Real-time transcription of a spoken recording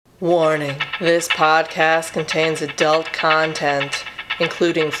Warning, this podcast contains adult content,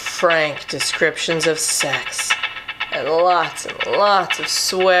 including frank descriptions of sex, and lots of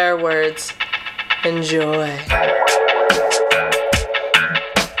swear words. Enjoy.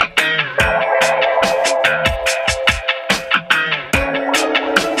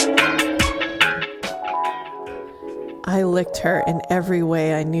 I licked her in every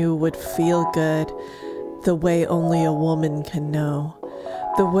way I knew would feel good, the way only a woman can know.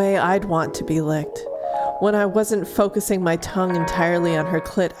 The way I'd want to be licked. When I wasn't focusing my tongue entirely on her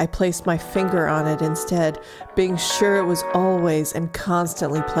clit, I placed my finger on it instead, being sure it was always and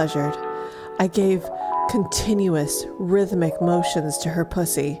constantly pleasured. I gave continuous, rhythmic motions to her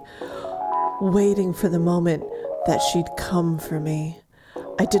pussy, waiting for the moment that she'd come for me.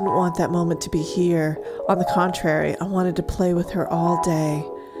 I didn't want that moment to be here. On the contrary, I wanted to play with her all day.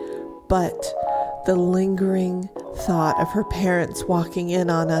 But the lingering thought of her parents walking in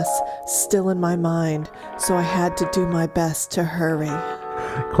on us still in my mind, so I had to do my best to hurry.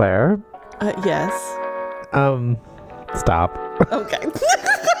 Claire? Yes? Stop. Okay.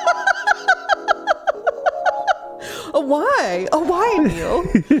 Why? Oh, why,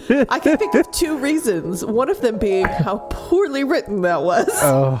 Neil? I can think of two reasons. One of them being how poorly written that was.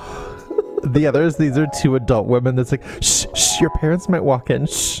 Oh. The others, these are two adult women that's like, shh, your parents might walk in,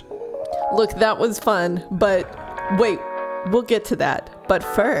 shh. Look, that was fun, but wait, we'll get to that. But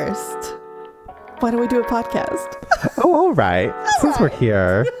first, why don't we do a podcast? Oh, all right. Since we're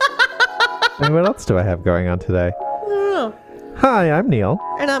here. And what else do I have going on today? I don't know. Hi, I'm Neil.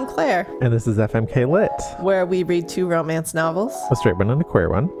 And I'm Claire, And this is FMK Lit. where we read two romance novels, A straight one and a queer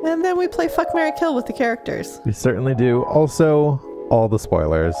one. and then we play Fuck, Marry, Kill with the characters. We certainly do. Also, all the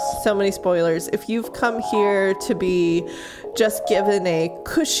spoilers. So many spoilers. If you've come here to be just given a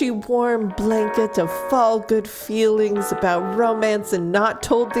cushy, warm blanket of fall good feelings about romance and not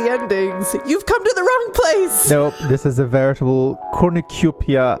told the endings, you've come to the wrong place. Nope, this is a veritable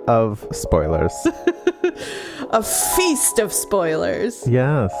cornucopia of spoilers. A feast of spoilers.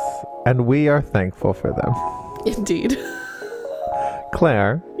 Yes, and we are thankful for them. Indeed.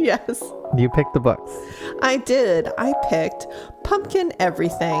 Claire, Yes. you picked the books. I did. I picked Pumpkin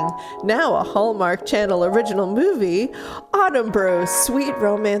Everything, now a Hallmark Channel original movie, Autumn Bros Sweet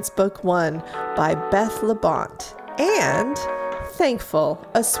Romance Book 1 by Beth Labonte, and Thankful,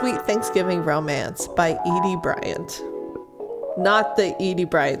 a Sweet Thanksgiving Romance by Edie Bryant. Not the Edie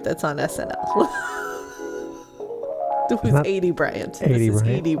Bryant that's on SNL. Who's not Edie Bryant? Edie This is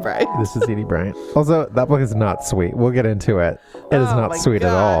Bryant. Edie Bryant. This is Edie Bryant. Also, that book is not sweet. We'll get into it. It is Oh not my sweet at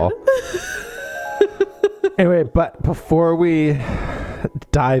God. all. Anyway, but before we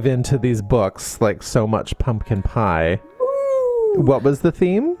dive into these books, like so much pumpkin pie, what was the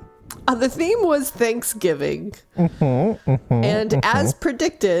theme? The theme was Thanksgiving. And as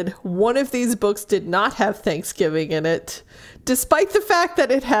predicted, one of these books did not have Thanksgiving in it, despite the fact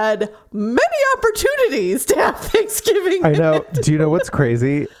that it had many opportunities to have Thanksgiving I in know. it. Do you know what's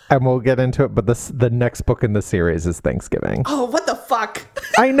crazy? And we'll get into it, but the next book in the series is Thanksgiving. Oh, what the fuck?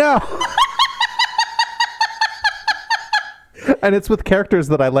 I know. And it's with characters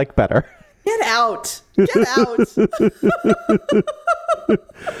that I like better. Get out. Get out.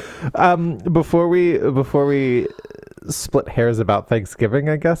 Before we split hairs about Thanksgiving,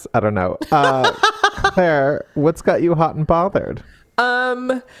 I guess. I don't know. Claire, what's got you hot and bothered?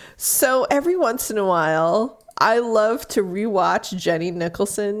 So every once in a while, I love to rewatch Jenny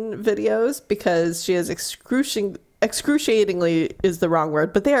Nicholson videos because she has excruciatingly is the wrong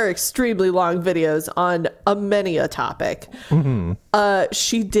word, but they are extremely long videos on many a topic.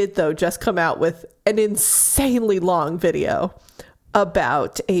 She did, though, just come out with an insanely long video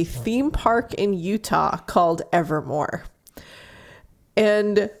about a theme park in Utah called Evermore.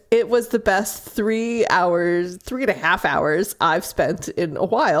 And it was the best 3.5 hours I've spent in a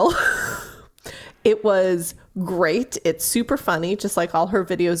while. It was great. It's super funny, just like all her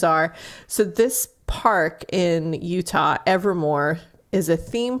videos are. So this park in Utah, Evermore, is a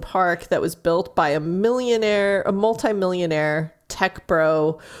theme park that was built by a multimillionaire tech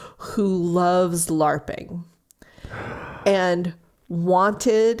bro who loves LARPing and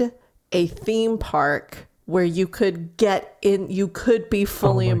wanted a theme park where you could be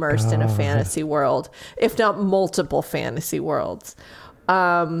fully immersed in a fantasy world, if not multiple fantasy worlds.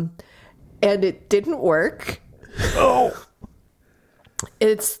 And it didn't work. Oh.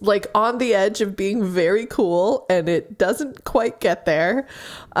 It's like on the edge of being very cool, and it doesn't quite get there.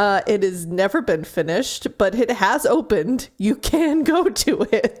 It has never been finished, but it has opened. You can go to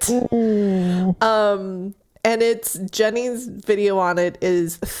it. And it's Jenny's video on it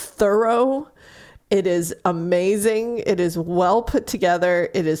is thorough It is amazing. It is well put together.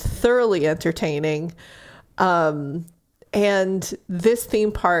 It is thoroughly entertaining. And this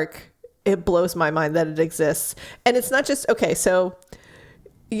theme park, it blows my mind that it exists. And it's not just, okay, so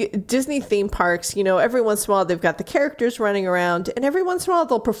Disney theme parks, you know, every once in a while they've got the characters running around, and every once in a while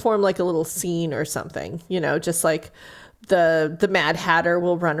they'll perform like a little scene or something, you know, just like the Mad Hatter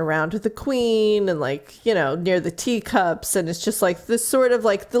will run around with the Queen and, like, you know, near the teacups, and it's just like this sort of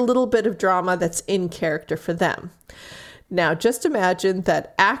like the little bit of drama that's in character for them. Now, just imagine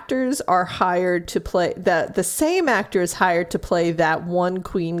that actors are hired to play, the same actor is hired to play that one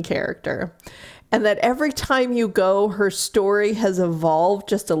Queen character. And that every time you go, her story has evolved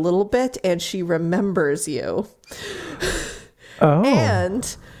just a little bit and she remembers you. Oh.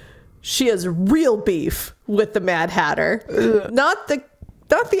 And she has real beef with the Mad Hatter. Not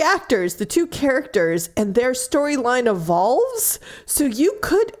the actors, the two characters, and their storyline evolves. So you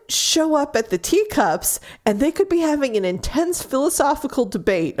could show up at the teacups and they could be having an intense philosophical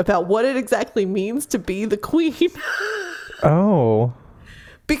debate about what it exactly means to be the Queen. Oh.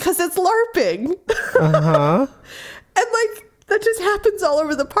 Because it's LARPing. Uh-huh. And like that just happens all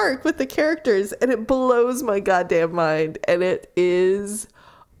over the park with the characters, and it blows my goddamn mind, and it is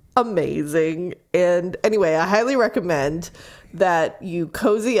amazing. And anyway, I highly recommend that you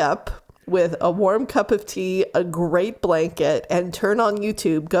cozy up with a warm cup of tea, a great blanket, and turn on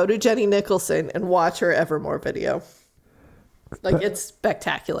YouTube, go to Jenny Nicholson and watch her Evermore video. Like, it's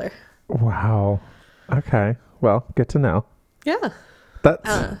spectacular. Wow. Okay. Well, good to know. Yeah.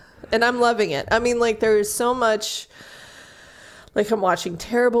 That's and I'm loving it. I mean, like, there is so much, like, I'm watching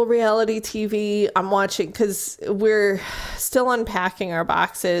terrible reality TV. I'm watching, because we're still unpacking our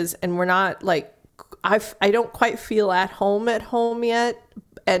boxes, and we're not, like, I don't quite feel at home yet.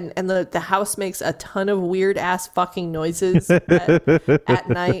 And the house makes a ton of weird ass fucking noises at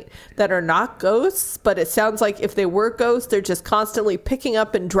night that are not ghosts, but it sounds like if they were ghosts, they're just constantly picking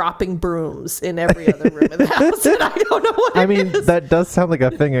up and dropping brooms in every other room of the house, and I don't know what it is. That does sound like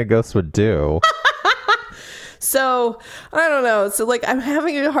a thing a ghost would do. So, I don't know. So, like, I'm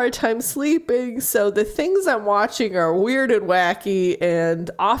having a hard time sleeping. So, the things I'm watching are weird and wacky and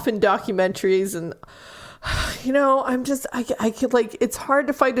often documentaries. And, you know, I could, like, it's hard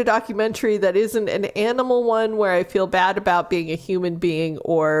to find a documentary that isn't an animal one where I feel bad about being a human being,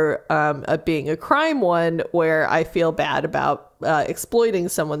 or being a crime one where I feel bad about exploiting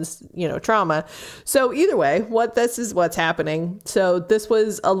someone's, you know, trauma. So either way, this is what's happening. So this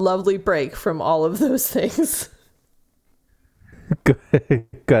was a lovely break from all of those things.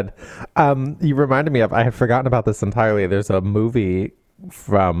 Good. You reminded me of, I had forgotten about this entirely. There's a movie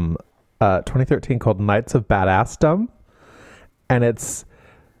from 2013 called Knights of Badassdom, and it's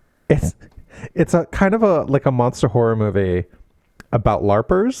a kind of a monster horror movie about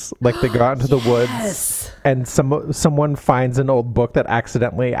LARPers. Like, they go out into the woods, and someone finds an old book that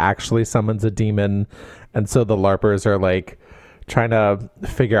accidentally actually summons a demon, and so the LARPers are like trying to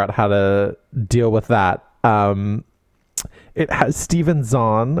figure out how to deal with that. It has Steve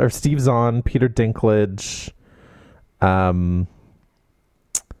Zahn, Peter Dinklage. I'm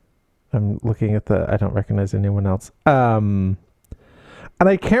looking at I don't recognize anyone else. And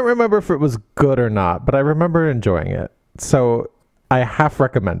I can't remember if it was good or not, but I remember enjoying it. So I half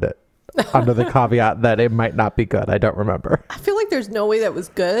recommend it under the caveat that it might not be good. I don't remember. I feel like there's no way that was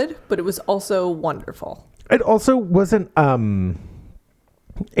good, but it was also wonderful. It also wasn't,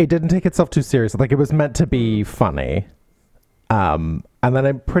 it didn't take itself too seriously. Like, it was meant to be funny. And then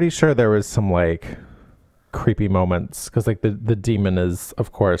I'm pretty sure there was some, like, creepy moments, because, like, the demon is,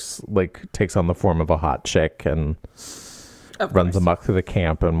 of course, like, takes on the form of a hot chick and runs amok through the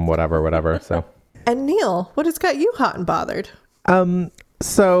camp and whatever. So. And Neil, what has got you hot and bothered?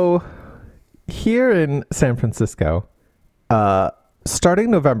 So here in San Francisco,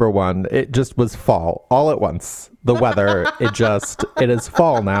 starting November 1, it just was fall all at once. The weather, it is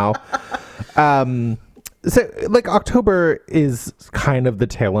fall now. So, like, October is kind of the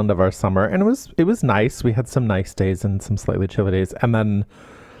tail end of our summer, and it was nice. We had some nice days and some slightly chilly days. And then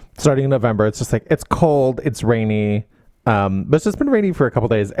starting in November, it's just like, it's cold, it's rainy. But it's just been rainy for a couple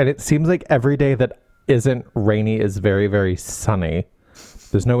days, and it seems like every day that isn't rainy is very, very sunny.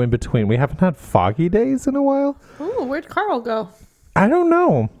 There's no in between. We haven't had foggy days in a while. Oh, where'd Carl go? I don't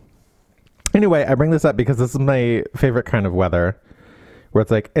know. Anyway, I bring this up because this is my favorite kind of weather, where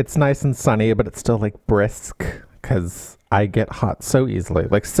it's like, it's nice and sunny, but it's still like brisk, because I get hot so easily.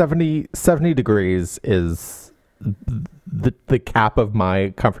 Like 70 degrees is the cap of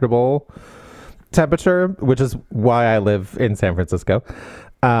my comfortable temperature, which is why I live in San Francisco.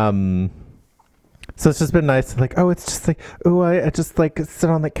 So it's just been nice. Like, oh, it's just like, oh, I just like sit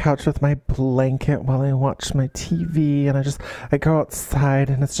on the couch with my blanket while I watch my TV, and I go outside,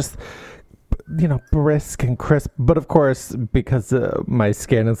 and it's just, brisk and crisp. But of course, because my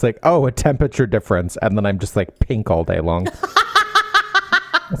skin is like, oh, a temperature difference, and then I'm just like pink all day long.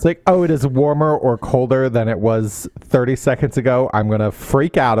 It's like, oh, it is warmer or colder than it was 30 seconds ago. I'm going to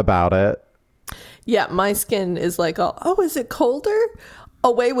freak out about it. Yeah, my skin is like, oh, is it colder?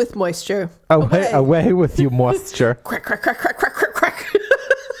 Away with moisture. Away with you, moisture. Crack, crack, crack, crack, crack, crack, crack.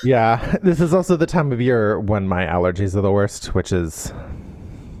 Yeah, this is also the time of year when my allergies are the worst, which is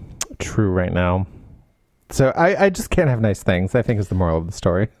true right now. So I just can't have nice things, I think is the moral of the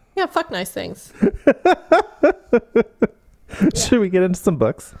story. Yeah, fuck nice things. Should we get into some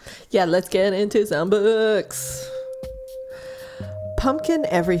books? Yeah, let's get into some books. Pumpkin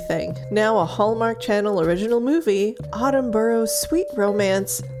Everything, now a Hallmark Channel original movie, Autumn Burrow's Sweet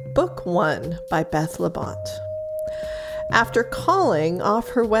Romance, Book 1 by Beth Labonte. After calling off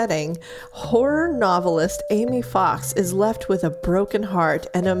her wedding, horror novelist Amy Fox is left with a broken heart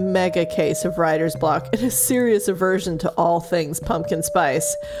and a mega case of writer's block and a serious aversion to all things pumpkin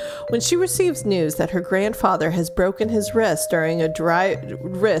spice. When she receives news that her grandfather has broken his wrist during a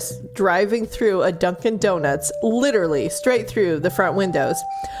driving through a Dunkin' Donuts, literally straight through the front windows,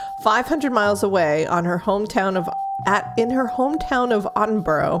 500 miles away in her hometown of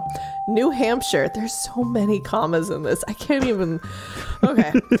Ottenboro, New Hampshire. There's so many commas in this. I can't even.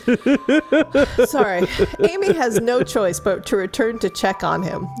 Okay. Sorry. Amy has no choice but to return to check on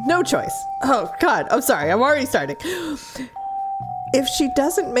him. No choice. Oh, God. I'm sorry. I'm already starting. If she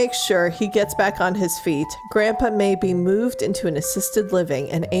doesn't make sure he gets back on his feet, Grandpa may be moved into an assisted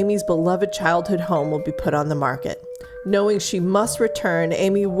living and Amy's beloved childhood home will be put on the market. Knowing she must return,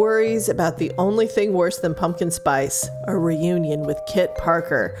 Amy worries about the only thing worse than pumpkin spice, a reunion with Kit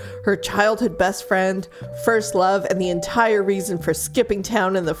Parker, her childhood best friend, first love, and the entire reason for skipping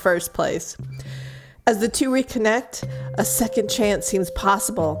town in the first place. As the two reconnect, a second chance seems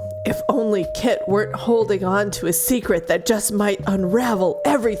possible, if only Kit weren't holding on to a secret that just might unravel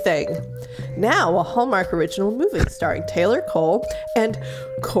everything. Now, a Hallmark original movie starring Taylor Cole and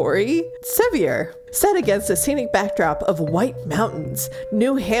Corey Sevier. Set against a scenic backdrop of White Mountains,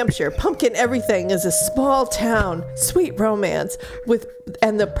 New Hampshire, Pumpkin Everything is a small town, sweet romance,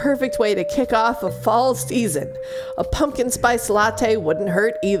 and the perfect way to kick off a fall season. A pumpkin spice latte wouldn't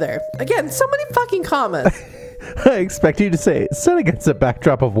hurt either. Again, so many fucking commas. I expect you to say, set against a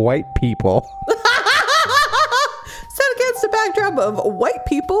backdrop of white people. Set against a backdrop of white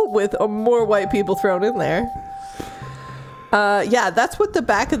people with more white people thrown in there. Yeah, that's what the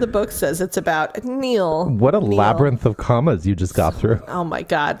back of the book says it's about. Neil. What a labyrinth of commas you just got through. Oh my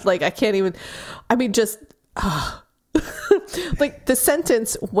God. Like, I can't even, like the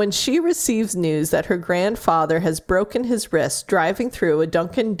sentence, when she receives news that her grandfather has broken his wrist driving through a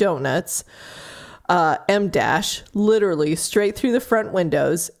Dunkin' Donuts, literally straight through the front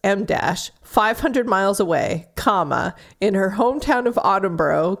windows, 500 miles away, comma, in her hometown of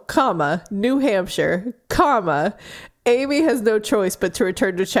Ottenboro, comma, New Hampshire, comma, Amy has no choice but to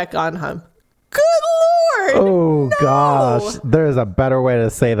return to check on him. Good Lord! Oh, no! Gosh. There's a better way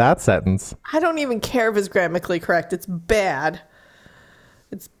to say that sentence. I don't even care if it's grammatically correct. It's bad.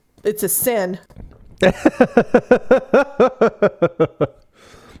 It's a sin.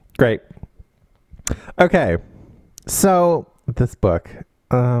 Great. Okay. So, this book.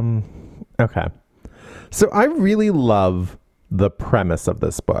 Okay. So, I really love the premise of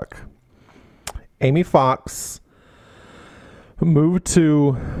this book. Amy Fox moved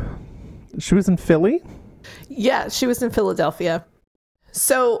to, she was in Philly? Yeah, she was in Philadelphia.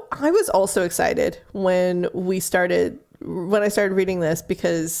 So I was also excited when I started reading this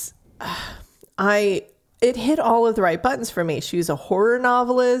because it hit all of the right buttons for me. She's a horror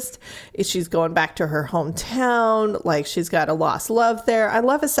novelist. She's going back to her hometown. Like, she's got a lost love there. I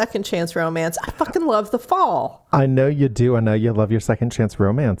love a second chance romance. I fucking love the fall. I know you do. I know you love your second chance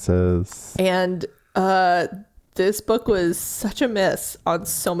romances. And this book was such a miss on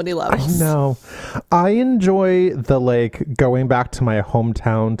so many levels. I know. I enjoy the, like, going back to my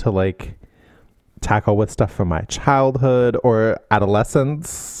hometown to, like, tackle with stuff from my childhood or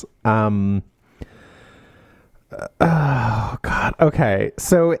adolescence. Oh, God. Okay.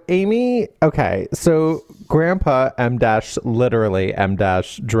 So Grandpa literally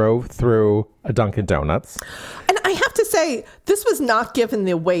drove through a Dunkin' Donuts. And I have to say, this was not given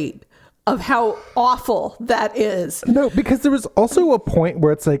the weight of how awful that is. No, because there was also a point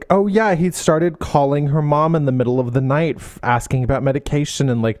where it's like, oh yeah, he started calling her mom in the middle of the night, asking about medication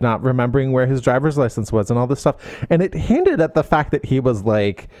and like not remembering where his driver's license was and all this stuff. And it hinted at the fact that he was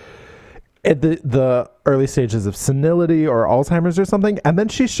like at the early stages of senility or Alzheimer's or something, and then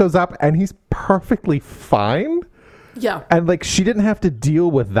she shows up and he's perfectly fine. Yeah. And like she didn't have to deal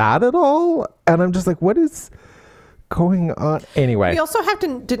with that at all. And I'm just like, what is going on? Anyway. We also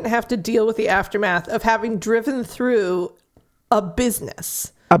didn't have to deal with the aftermath of having driven through a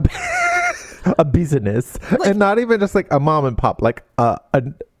business. A business. Like, and not even just like a mom and pop, like a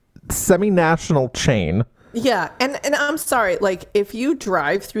semi-national chain. Yeah. And I'm sorry, like if you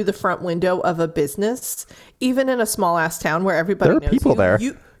drive through the front window of a business, even in a small ass town where everybody knows people there.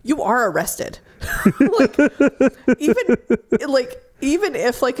 You are arrested. Even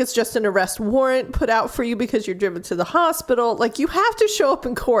if like it's just an arrest warrant put out for you because you're driven to the hospital, like you have to show up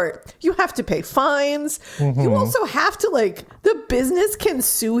in court. You have to pay fines. Mm-hmm. You also have to the business can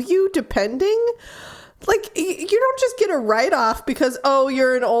sue you depending. Like you don't just get a write-off because, oh,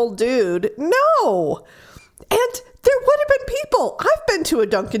 you're an old dude. No. And there would have been people. I've been to a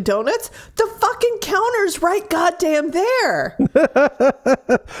Dunkin' Donuts. The fucking counter's right goddamn there.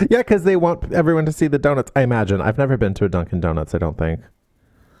 Yeah, because they want everyone to see the donuts, I imagine. I've never been to a Dunkin' Donuts, I don't think.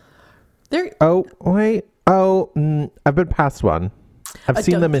 I've been past one. I've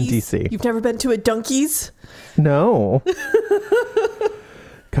seen them in DC. You've never been to a Dunkies? No.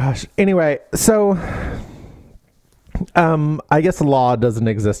 Gosh. Anyway, so... I guess law doesn't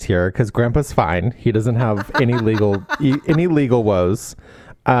exist here because Grandpa's fine. He doesn't have any legal woes.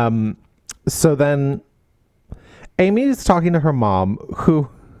 So then Amy's talking to her mom, who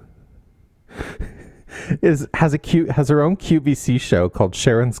has her own QVC show called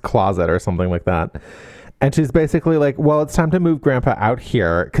Sharon's Closet or something like that. And she's basically like, well, it's time to move Grandpa out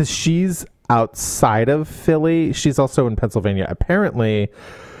here because she's outside of Philly. She's also in Pennsylvania, apparently.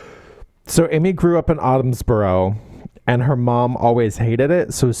 So Amy grew up in Autumnsboro. And her mom always hated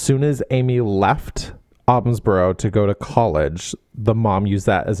it. So as soon as Amy left Autumnsboro to go to college, the mom used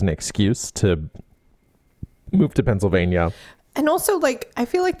that as an excuse to move to Pennsylvania. And also, I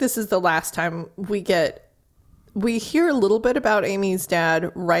feel like this is the last time we hear a little bit about Amy's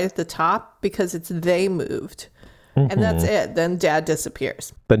dad right at the top because it's they moved. Mm-hmm. And that's it. Then dad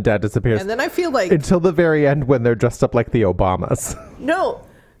disappears. And then I feel like... Until the very end when they're dressed up like the Obamas. No,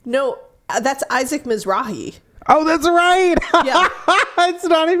 that's Isaac Mizrahi. Oh, that's right. Yeah. It's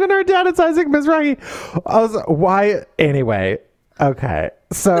not even her dad. It's Isaac Mizrahi. Why? Anyway. Okay.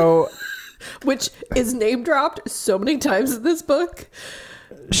 So. Which is name dropped so many times in this book.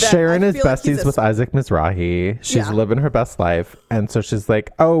 Sharon is besties with Isaac Mizrahi. She's living her best life. And so she's like,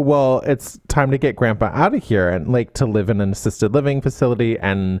 oh, well, it's time to get Grandpa out of here and to live in an assisted living facility.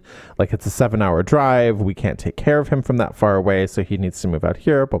 And it's a 7-hour drive. We can't take care of him from that far away. So he needs to move out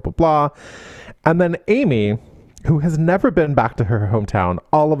here, blah, blah, blah. And then Amy, who has never been back to her hometown,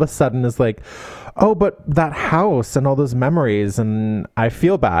 all of a sudden is like, oh, but that house and all those memories, and I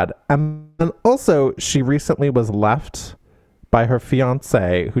feel bad. And also, she recently was left by her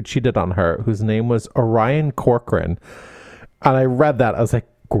fiance who cheated on her, whose name was Orion Corcoran. And I read that, I was like,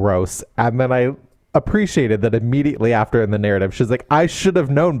 gross. And then I appreciated that immediately after in the narrative, she's like, I should have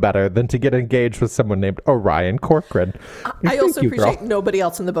known better than to get engaged with someone named Orion Corcoran. I also appreciate nobody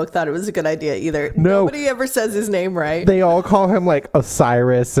else in the book thought it was a good idea either. No, nobody ever says his name right. They all call him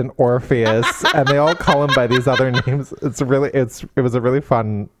Osiris and Orpheus, and they all call him by these other names. It was a really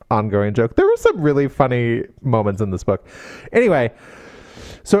fun ongoing joke. There were some really funny moments in this book. Anyway,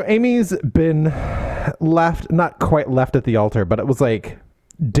 so Amy's been left, not quite left at the altar, but it was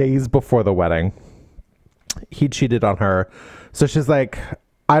days before the wedding. He cheated on her. So she's like,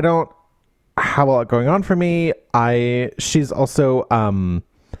 I don't have a lot going on for me. She's also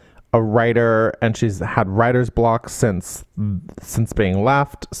a writer, and she's had writer's block since being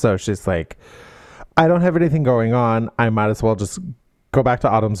left. So she's like, I don't have anything going on. I might as well just go back to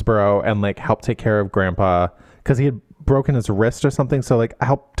Autumnsboro and help take care of Grandpa, because he had broken his wrist or something. So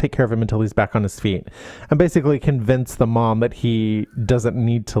help take care of him until he's back on his feet, and basically convince the mom that he doesn't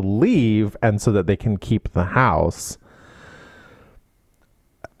need to leave, and so that they can keep the house.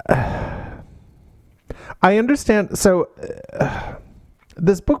 I understand. So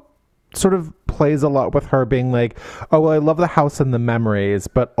this book sort of plays a lot with her being like, oh, well, I love the house and the memories,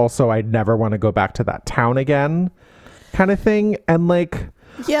 but also I never want to go back to that town again, kind of thing. And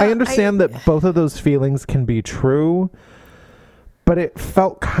I understand that both of those feelings can be true, but it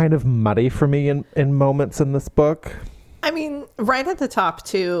felt kind of muddy for me in moments in this book. I mean, right at the top,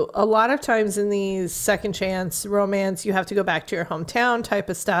 too, a lot of times in these second chance romance, you have to go back to your hometown type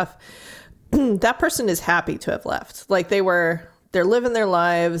of stuff. That person is happy to have left. They're living their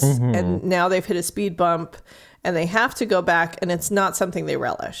lives, mm-hmm. and now they've hit a speed bump, and they have to go back, and it's not something they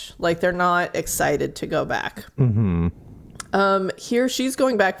relish. They're not excited to go back. Mm-hmm. Here she's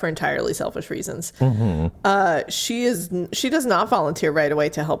going back for entirely selfish reasons. She does not volunteer right away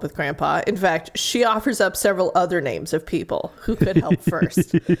to help with Grandpa. In fact, she offers up several other names of people who could help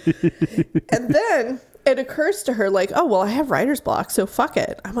first. And then it occurs to her like, oh, well, I have writer's block, so fuck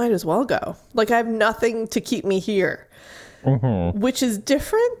it. I might as well go. Like, I have nothing to keep me here, which is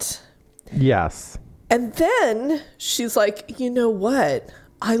different. Yes. And then she's like, you know what?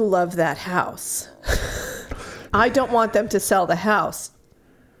 I love that house. I don't want them to sell the house.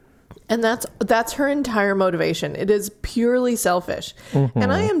 And that's her entire motivation. It is purely selfish.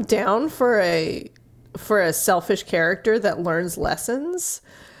 And I am down for a selfish character that learns lessons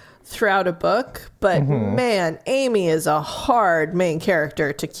throughout a book, but man, Amy is a hard main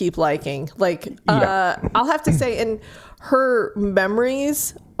character to keep liking. Like, I'll have to say, and her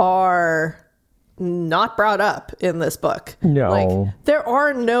memories are not brought up in this book. No. Like, there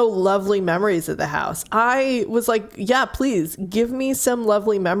are no lovely memories of the house. I was like, yeah, please give me some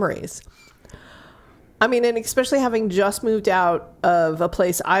lovely memories. I mean, and especially having just moved out of a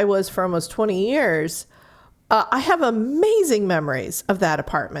place I was for almost 20 years, I have amazing memories of that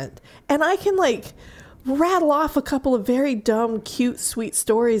apartment. And I can like rattle off a couple of very dumb, cute, sweet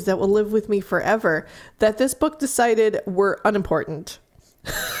stories that will live with me forever that this book decided were unimportant.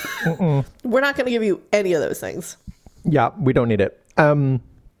 We're not going to give you any of those things. Yeah, we don't need it. So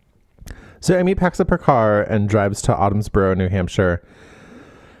Amy packs up her car and drives to Autumnsboro, New Hampshire.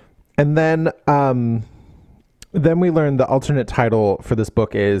 And then we learn the alternate title for this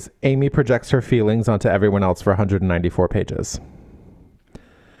book is Amy projects her feelings onto everyone else for 194 pages.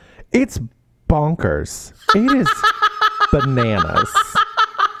 It's bonkers. It is bananas.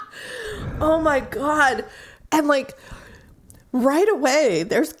 Oh my God. And like, right away,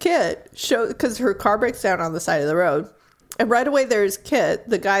 there's Kit, because her car breaks down on the side of the road. And right away, there's Kit,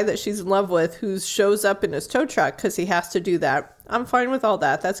 the guy that she's in love with, who shows up in his tow truck because he has to do that. I'm fine with all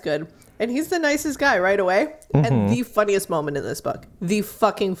that. That's good. And he's the nicest guy right away. And the funniest moment in this book. The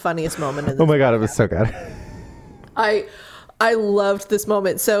fucking funniest moment in this book. Oh my God, it was so good. I loved this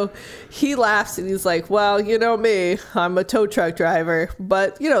moment. So he laughs and he's like, well, you know me, I'm a tow truck driver.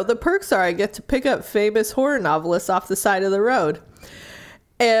 But, you know, the perks are I get to pick up famous horror novelists off the side of the road.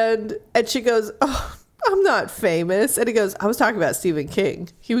 And she goes, oh, I'm not famous. And he goes, I was talking about Stephen King.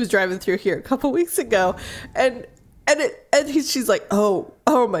 He was driving through here a couple weeks ago. She's like, oh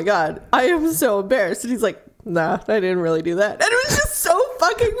my God, I am so embarrassed. And he's like, nah, I didn't really do that. And it was just so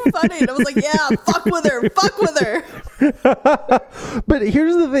fucking funny. And I was like, yeah, fuck with her. But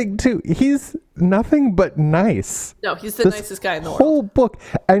here's the thing too. He's nothing but nice. No, he's the nicest guy in the world. Whole book.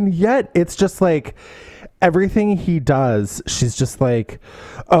 And yet it's just like everything he does, she's just like,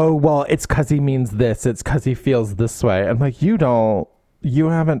 oh, well, it's because he means this. It's because he feels this way. I'm like, you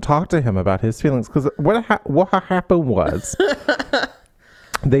haven't talked to him about his feelings. Because what happened was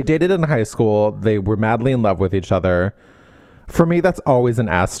they dated in high school. They were madly in love with each other. For me, that's always an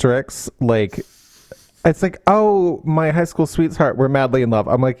asterisk. Like, it's like, oh, my high school sweetheart, we're madly in love.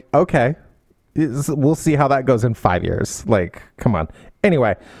 I'm like, okay, we'll see how that goes in 5 years. Like, come on.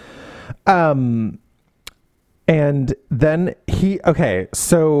 Anyway, and then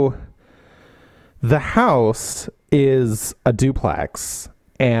so the house is a duplex.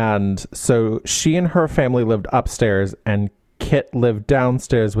 And so she and her family lived upstairs and Kit lived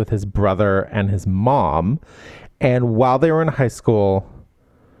downstairs with his brother and his mom. And while they were in high school,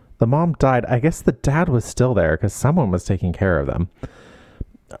 the mom died. I guess the dad was still there because someone was taking care of them.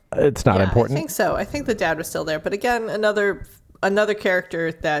 It's not important. I think so. I think the dad was still there. But again, another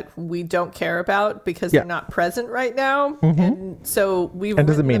character that we don't care about because they're not present right now. And so we've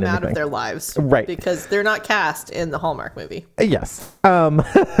written them out of their lives. Right. Because they're not cast in the Hallmark movie. Yes.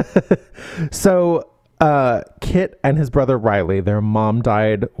 So Kit and his brother Riley, their mom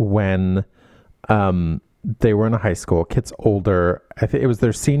died when they were in high school. Kit's older. I think it was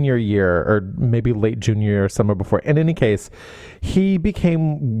their senior year or maybe late junior year or summer before. In any case, he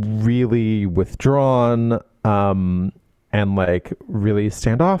became really withdrawn and like really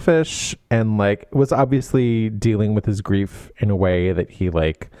standoffish and like was obviously dealing with his grief in a way that he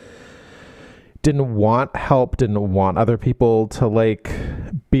like didn't want help, didn't want other people to like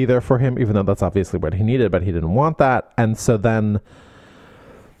be there for him, even though that's obviously what he needed, but he didn't want that. And so then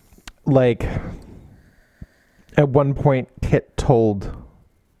like at one point Kit told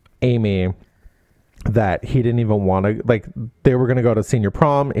Amy that he didn't even want to, like they were going to go to senior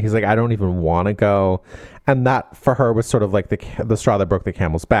prom. He's like, I don't even want to go. And that for her was sort of like the straw that broke the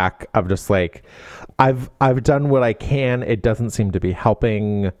camel's back of just like, I've done what I can. It doesn't seem to be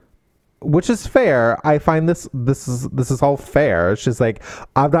helping. which is fair. I find this is all fair. She's like,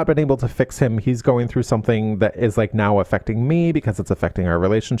 I've not been able to fix him. He's going through something that is like now affecting me because it's affecting our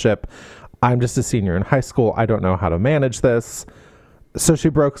relationship. I'm just a senior in high school. I don't know how to manage this. So she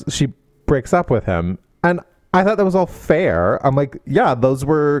breaks up with him. And I thought that was all fair. I'm like, yeah, those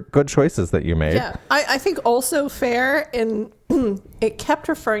were good choices that you made. Yeah, I think also fair, and it kept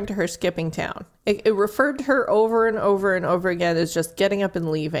referring to her skipping town. It referred to her over and over and over again as just getting up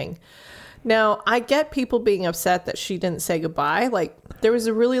and leaving. Now, I get people being upset that she didn't say goodbye. Like, there was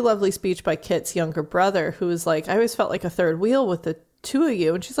a really lovely speech by Kit's younger brother who was like, I always felt like a third wheel with the two of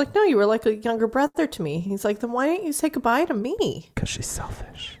you. And she's like, no, you were like a younger brother to me. He's like, then why didn't you say goodbye to me? Because she's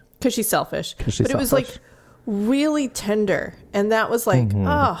selfish. But it was like really tender, and that was like,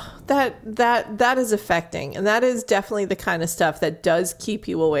 oh, that is affecting, and that is definitely the kind of stuff that does keep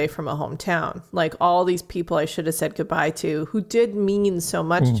you away from a hometown. Like all these people I should have said goodbye to who did mean so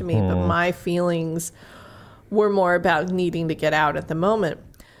much to me, but my feelings were more about needing to get out at the moment.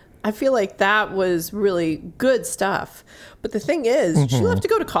 I feel like that was really good stuff, but the thing is, she left to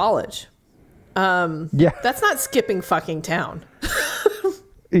go to college. That's not skipping fucking town.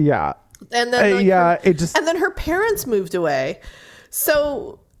 Yeah. And then and then her parents moved away.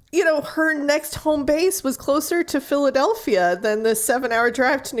 So, you know, her next home base was closer to Philadelphia than the 7-hour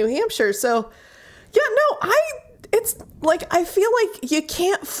drive to New Hampshire. So, yeah, no, it's like, I feel like you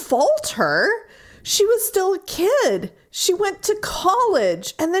can't fault her. She was still a kid. She went to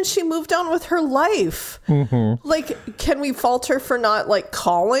college and then she moved on with her life. Like, can we fault her for not like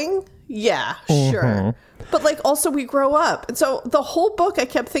calling? Yeah, sure. But like also we grow up. And so the whole book I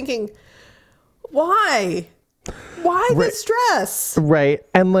kept thinking, why the stress? Right.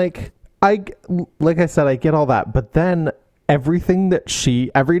 And like I said, I get all that. But then every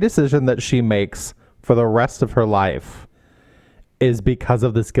decision that she makes for the rest of her life is because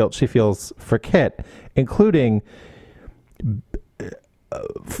of this guilt she feels for Kit, including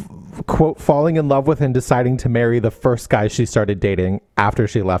quote, falling in love with and deciding to marry the first guy she started dating after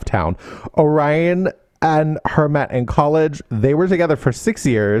she left town. Orion and her met in college. They were together for 6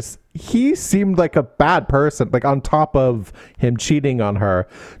 years. He seemed like a bad person, like on top of him cheating on her.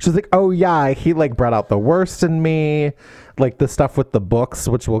 She's like, oh yeah, he like brought out the worst in me. Like the stuff with the books,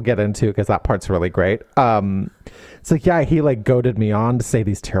 which we'll get into because that part's really great. It's like, yeah, he like goaded me on to say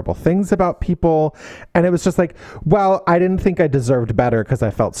these terrible things about people. And it was just like, well, I didn't think I deserved better because I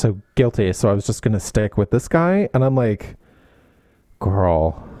felt so guilty. So I was just going to stick with this guy. And I'm like,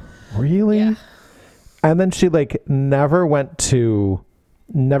 girl, really? Yeah. And then she like never went back to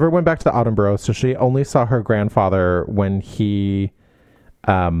the Ottenborough. So she only saw her grandfather when he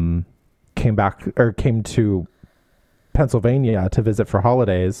came to Pennsylvania to visit for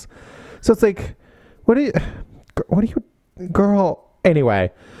holidays. So it's like, what do you, girl?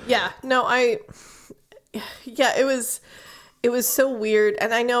 Anyway. Yeah, no, it was so weird.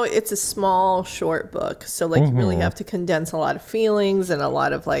 And I know it's a small, short book. So like you really have to condense a lot of feelings and a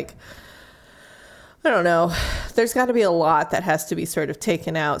lot of like, I don't know. There's got to be a lot that has to be sort of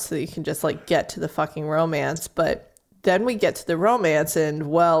taken out so that you can just like get to the fucking romance. But then we get to the romance and,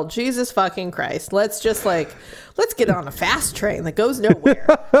 well, Jesus fucking Christ. Let's get on a fast train that goes nowhere.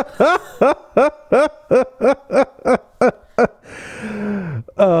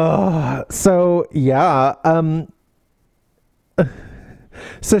 So yeah.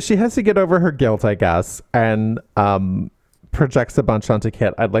 So she has to get over her guilt, I guess. And, projects a bunch onto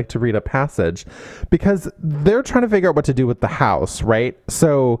Kit. I'd like to read a passage because they're trying to figure out what to do with the house, right?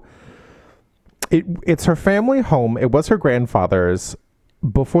 So it's her family home. It was her grandfather's.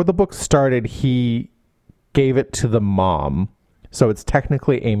 Before the book started, he gave it to the mom. So it's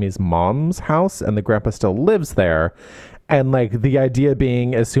technically Amy's mom's house and the grandpa still lives there. And like the idea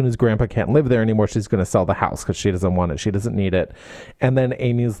being as soon as grandpa can't live there anymore, she's going to sell the house because she doesn't want it. She doesn't need it. And then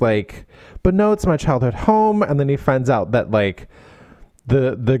Amy's like, but no, it's my childhood home. And then he finds out that like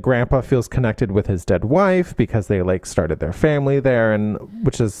the grandpa feels connected with his dead wife because they like started their family there, and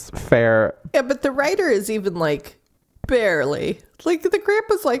which is fair. Yeah, but the writer is even like barely. Like the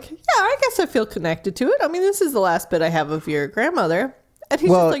grandpa's like, yeah, I guess I feel connected to it. I mean, this is the last bit I have of your grandmother. And he's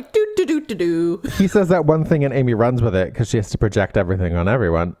just like, do. He says that one thing and Amy runs with it because she has to project everything on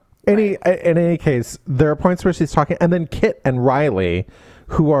everyone. In any case, there are points where she's talking. And then Kit and Riley,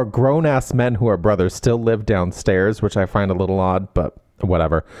 who are grown-ass men who are brothers, still live downstairs, which I find a little odd, but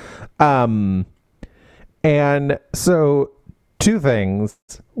whatever. And so two things.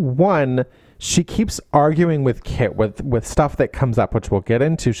 One, she keeps arguing with Kit with stuff that comes up, which we'll get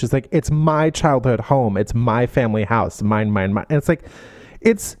into. She's like, it's my childhood home. It's my family house. Mine. And it's like,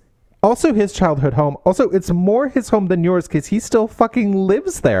 Also his childhood home. Also, it's more his home than yours because he still fucking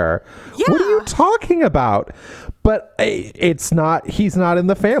lives there. Yeah. What are you talking about? But it's not, he's not in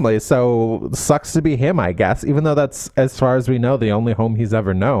the family, so sucks to be him, I guess, even though that's, as far as we know, the only home he's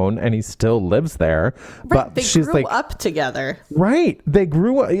ever known, and he still lives there. Right, But they she's grew like, up together. right, they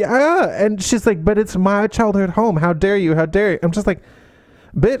grew up, yeah, and she's like, but it's my childhood home. How dare you? How dare you? I'm just like,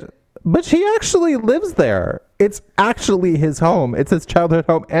 but he actually lives there. It's actually his home. It's his childhood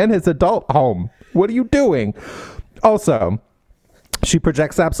home and his adult home. What are you doing? Also, she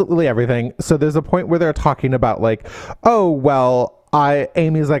projects absolutely everything. So there's a point where they're talking about like, oh, well,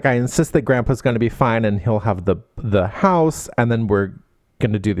 Amy's like, I insist that Grandpa's going to be fine and he'll have the house, and then we're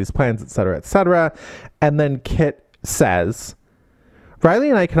going to do these plans, etc., etc. And then Kit says,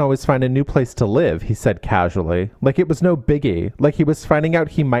 Riley and I can always find a new place to live, he said casually. Like it was no biggie. Like he was finding out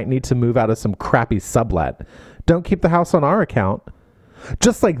he might need to move out of some crappy sublet. Don't keep the house on our account.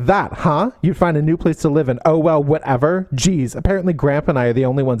 Just like that, huh? You'd find a new place to live in. Oh, well, whatever. Geez, apparently Grandpa and I are the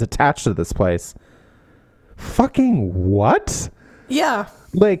only ones attached to this place. Fucking what? Yeah.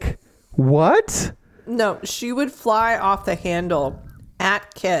 Like, what? No, she would fly off the handle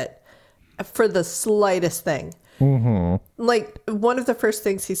at Kit for the slightest thing. Mm-hmm. Like, one of the first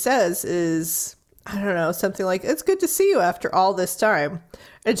things he says is, I don't know, something like, it's good to see you after all this time.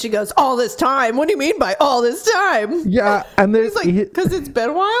 And she goes, all this time? What do you mean by all this time? Yeah, and there's... He's like, because it's been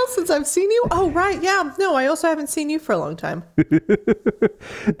a while since I've seen you? Oh, right, yeah. No, I also haven't seen you for a long time.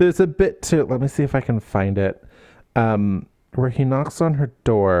 There's a bit to... Let me see if I can find it. Where he knocks on her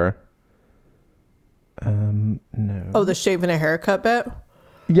door. No. Oh, the shaving a haircut bit?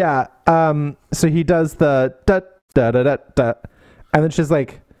 Yeah. So he does the da da da da da, and then she's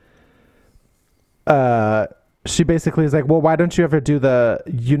like, she basically is like, well, why don't you ever do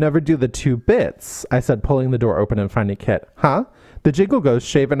you never do the 2 bits? I said, pulling the door open and finding Kit. Huh? The jingle goes,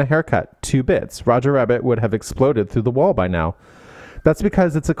 shave and a haircut, 2 bits. Roger Rabbit would have exploded through the wall by now. That's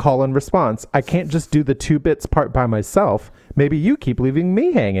because it's a call and response. I can't just do the 2 bits part by myself. Maybe you keep leaving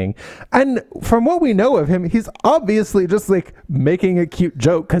me hanging. And from what we know of him, he's obviously just like making a cute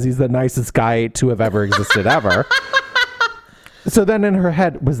joke because he's the nicest guy to have ever existed ever. So then in her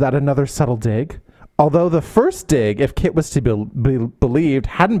head, was that another subtle dig? Although the first dig, if Kit was to be believed,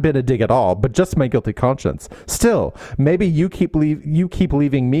 hadn't been a dig at all, but just my guilty conscience. Still, maybe you keep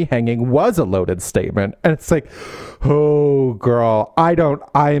leaving me hanging was a loaded statement. And it's like, oh, girl, I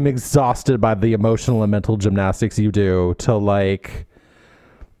am exhausted by the emotional and mental gymnastics you do to like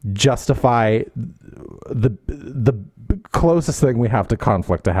justify the closest thing we have to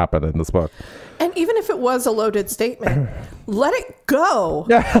conflict to happen in this book. And even if it was a loaded statement, let it go.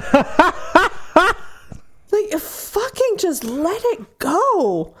 Like, fucking just let it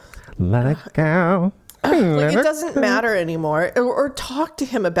go. Let it go. Like, it doesn't matter anymore. Or talk to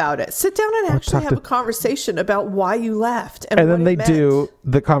him about it. Sit down and actually have a conversation about why you left. And then they do.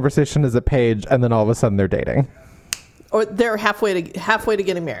 The conversation is a page, and then all of a sudden they're dating. Or they're halfway to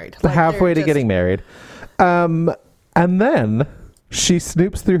getting married. Like halfway to getting married. And then she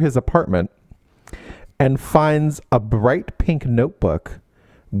snoops through his apartment and finds a bright pink notebook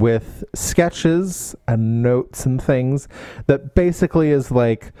with sketches and notes and things that basically is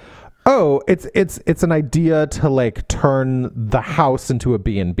like, oh, it's an idea to like turn the house into a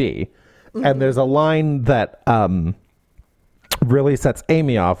B&B. Mm-hmm. And there's a line that really sets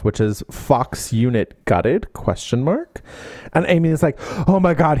Amy off, which is Fox unit gutted ? And Amy is like, oh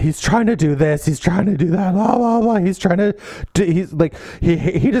my god, he's trying to do this, he's trying to do that, blah blah blah, he's trying to do, he's like,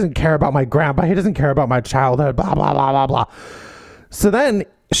 he doesn't care about my grandpa, he doesn't care about my childhood, blah blah blah blah blah. So then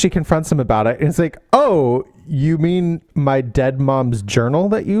she confronts him about it, and it's like, oh, you mean my dead mom's journal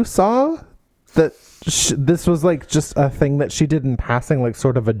that you saw? That this was like just a thing that she did in passing, like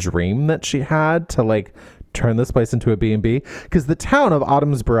sort of a dream that she had to like turn this place into a B&B? Because the town of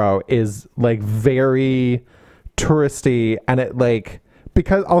Autumnsboro is like very touristy, and it like,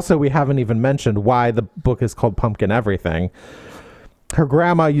 because also we haven't even mentioned why the book is called Pumpkin Everything. Her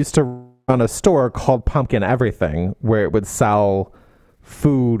grandma used to run a store called Pumpkin Everything where it would sell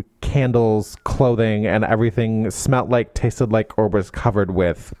food, candles, clothing, and everything smelled like, tasted like, or was covered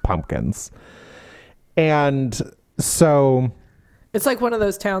with pumpkins. And so it's like one of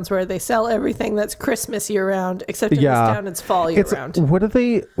those towns where they sell everything that's Christmas year round, except in this town it's fall year round. What do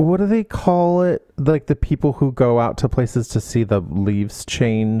they call it? Like the people who go out to places to see the leaves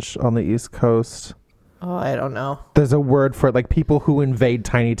change on the East Coast? Oh, I don't know. There's a word for it, like people who invade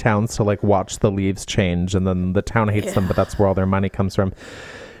tiny towns to like watch the leaves change, and then the town hates them, but that's where all their money comes from.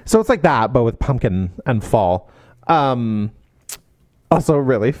 So it's like that, but with pumpkin and fall. Also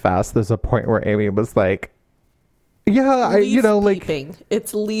really fast, there's a point where Amy was like, Yeah, Leaf like peeping.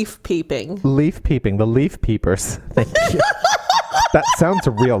 It's leaf peeping. leaf peeping, the leaf peepers. Thank you. That sounds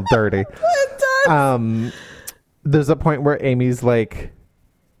real dirty. It does. There's a point where Amy's like,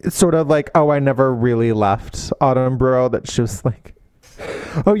 it's sort of like, oh, I never really left Autumn Bro. That she was like,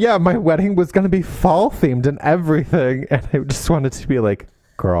 oh yeah, my wedding was gonna be fall themed and everything, and I just wanted to be like,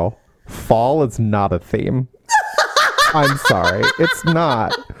 girl, fall is not a theme. I'm sorry, it's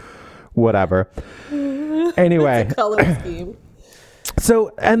not. Whatever. Anyway, It's a color scheme.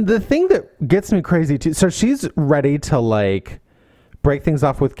 so, and the thing that gets me crazy too, so she's ready to like break things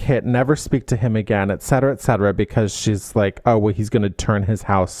off with Kit, never speak to him again, et cetera, because she's like, oh, well, he's going to turn his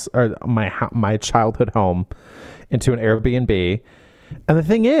house or my childhood home into an Airbnb. And the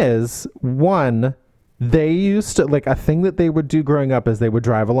thing is, one, they used to, like, a thing that they would do growing up is they would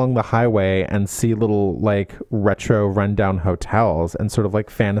drive along the highway and see little like retro rundown hotels and sort of like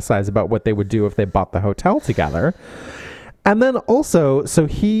fantasize about what they would do if they bought the hotel together. And then also, so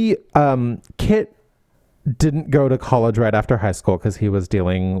Kit didn't go to college right after high school because he was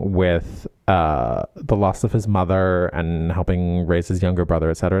dealing with the loss of his mother and helping raise his younger brother,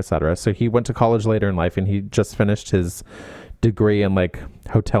 et cetera, et cetera. So he went to college later in life and he just finished his degree in like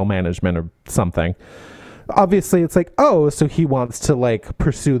hotel management or something. Obviously, it's like, oh, so he wants to like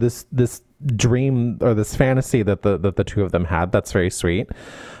pursue this dream or this fantasy that the two of them had. That's very sweet.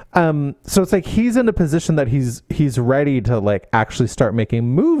 So it's like he's in a position that he's ready to like actually start making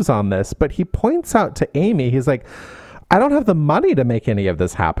moves on this, but he points out to Amy, he's like, I don't have the money to make any of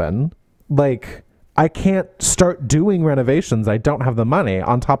this happen. Like, I can't start doing renovations. I don't have the money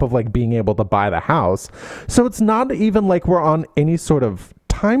on top of like being able to buy the house. So it's not even like we're on any sort of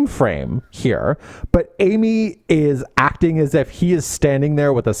time frame here, but Amy is acting as if he is standing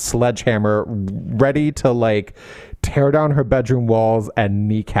there with a sledgehammer ready to like tear down her bedroom walls and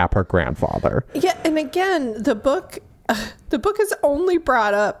kneecap her grandfather. Yeah, and again, the book has only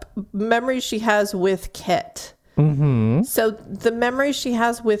brought up memories she has with Kit. Mm-hmm. So the memories she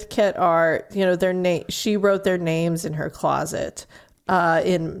has with Kit are, their name. She wrote their names in her closet,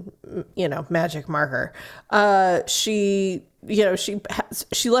 in magic marker. She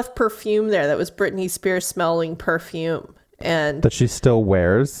left perfume there that was Britney Spears smelling perfume, and that she still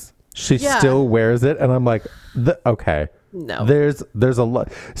wears. She still wears it, and I'm like, okay, no, there's a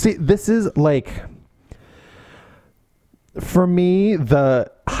lot. See, this is like, for me, the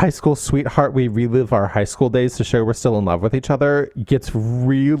high school sweetheart, we relive our high school days to show we're still in love with each other, gets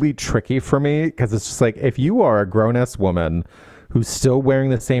really tricky for me, because it's just like, if you are a grown-ass woman who's still wearing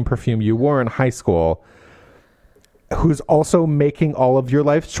the same perfume you wore in high school, who's also making all of your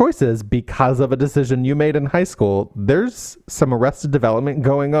life choices because of a decision you made in high school, there's some Arrested Development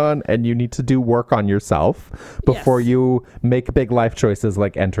going on, and you need to do work on yourself before you make big life choices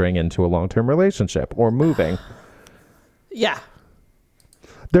like entering into a long-term relationship or moving. Yeah.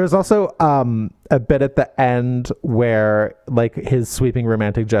 There's also a bit at the end where like his sweeping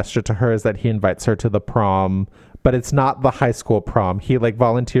romantic gesture to her is that he invites her to the prom, but it's not the high school prom. He like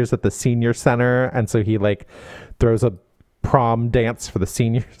volunteers at the senior center, and so he like throws a prom dance for the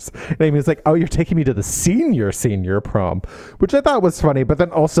seniors. And Amy's like, oh, you're taking me to the senior prom, which I thought was funny. But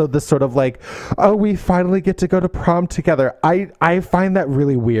then also this sort of like, oh, we finally get to go to prom together. I find that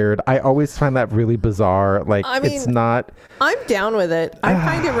really weird. I always find that really bizarre. Like, I mean, it's not. I'm down with it. I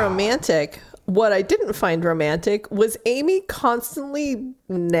find it romantic. What I didn't find romantic was Amy constantly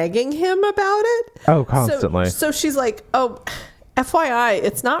negging him about it. Oh, constantly. So she's like, oh, FYI,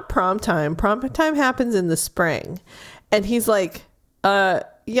 it's not prom time. Prom time happens in the spring. And he's like, yeah,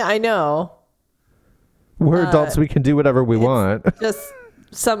 I know. We're adults. We can do whatever we want. Just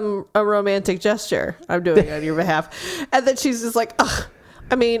a romantic gesture I'm doing on your behalf. And then she's just like, ugh.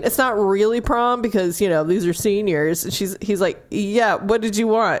 I mean, it's not really prom because, these are seniors. And he's like, yeah, what did you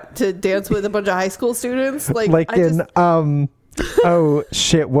want? To dance with a bunch of high school students? Oh,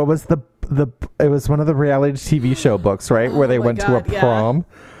 shit. What was it was one of the reality TV show books, right? Where they went to a prom. Yeah.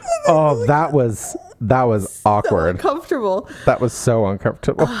 Oh, that was awkward. So uncomfortable. That was so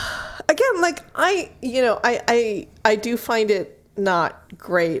uncomfortable. Again, like I do find it not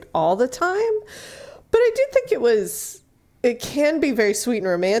great all the time, but I do think it can be very sweet and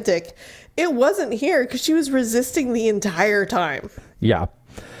romantic. It wasn't here because she was resisting the entire time. Yeah.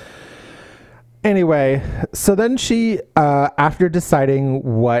 Anyway, so then she, after deciding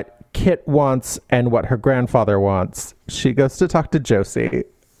what Kit wants and what her grandfather wants, she goes to talk to Josie.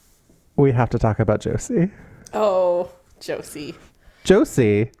 We have to talk about Josie. Oh, Josie.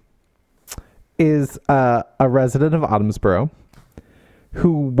 Josie is a resident of Autumnsboro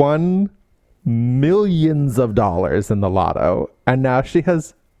who won millions of dollars in the lotto, and now she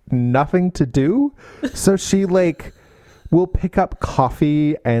has nothing to do. So she like will pick up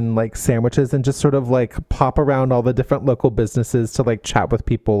coffee and like sandwiches and just sort of like pop around all the different local businesses to like chat with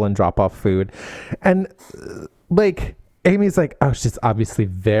people and drop off food. And like Amy's like, oh, she's obviously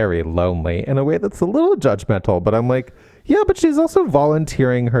very lonely in a way that's a little judgmental, but I'm like, yeah, but she's also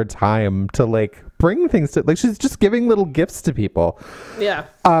volunteering her time to like bring things to, like, she's just giving little gifts to people. Yeah.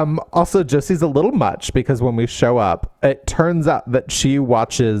 Also, Josie's a little much because when we show up, it turns out that she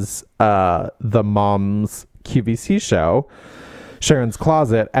watches the mom's QVC show, Sharon's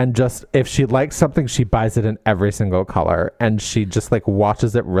Closet, and just if she likes something, she buys it in every single color, and she just like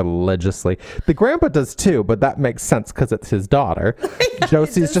watches it religiously. The grandpa does too, but that makes sense because it's his daughter.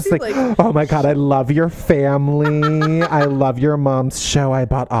 Josie's just like, oh my god, I love your family. I love your mom's show. I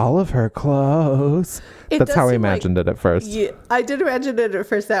bought all of her clothes. That's how I imagined it at first. Yeah, I did imagine it at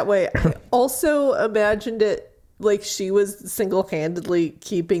first that way. I also imagined it like she was single-handedly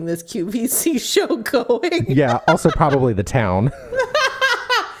keeping this QVC show going. Yeah, also probably the town.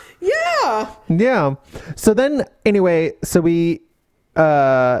 Yeah. So then, anyway, so we,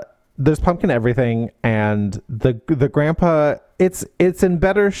 there's pumpkin everything, and the grandpa, it's in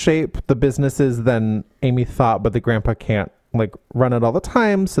better shape, the businesses, than Amy thought, but the grandpa can't like run it all the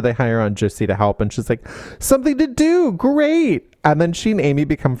time, so they hire on Josie to help, and she's like, something to do, great. And then she and Amy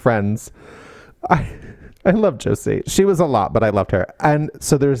become friends. I love Josie. She was a lot, but I loved her. And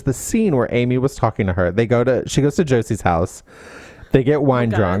so there's the scene where Amy was talking to her. She goes to Josie's house. They get wine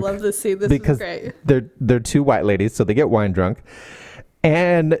drunk. I love this scene. This because is great. They're two white ladies, so they get wine drunk.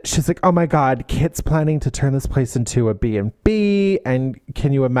 And she's like, oh my God, Kit's planning to turn this place into a B&B. And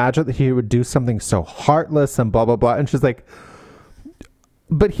can you imagine that he would do something so heartless and blah, blah, blah. And she's like,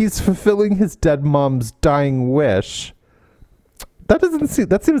 but he's fulfilling his dead mom's dying wish.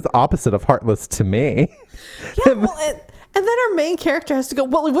 That seems the opposite of heartless to me. Yeah, well, and then our main character has to go,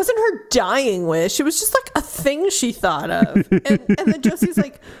 well, it wasn't her dying wish. It was just like a thing she thought of. And then Josie's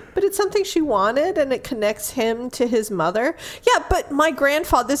like, but it's something she wanted and it connects him to his mother. Yeah, but my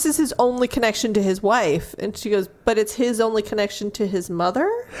grandfather, this is his only connection to his wife. And she goes, but it's his only connection to his mother?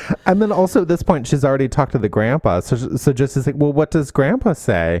 And then also at this point, she's already talked to the grandpa. So Josie's like, well, what does grandpa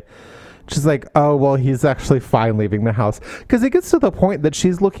say? She's like, oh, well, he's actually fine leaving the house. Because it gets to the point that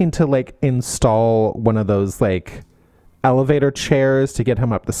she's looking to like install one of those like elevator chairs to get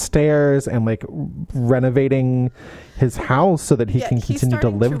him up the stairs and like renovating his house so that he can continue to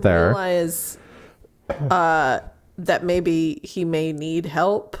live there. Realize that maybe he may need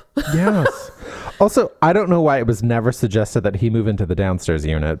help. Yes. Also, I don't know why it was never suggested that he move into the downstairs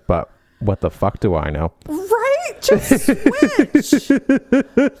unit, but what the fuck do I know? Right? Just switch.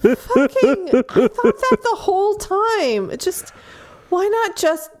 Fucking, I thought that the whole time. Why not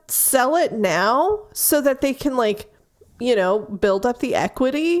just sell it now so that they can like, build up the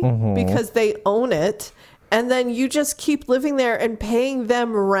equity because they own it. And then you just keep living there and paying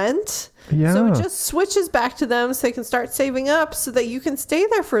them rent. Yeah. So it just switches back to them so they can start saving up so that you can stay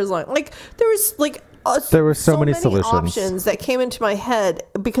there for as long. Like there were so many solutions, options that came into my head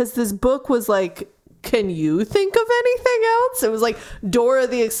because this book was like, can you think of anything else? It was like Dora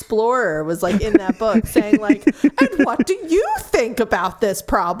the Explorer was like in that book saying like, and what do you think about this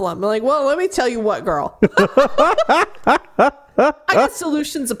problem? I'm like, well, let me tell you what, girl. I got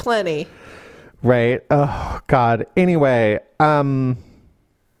solutions aplenty. Right. Oh God. Anyway, yeah,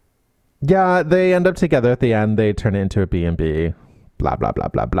 they end up together at the end. They turn it into a B&B. Blah blah blah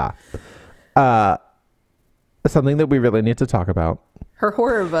blah blah. Something that we really need to talk about. Her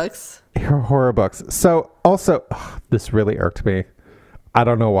horror books. So also, this really irked me. I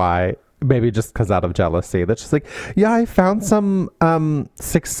don't know why. Maybe just because out of jealousy. That's just like, yeah, I found some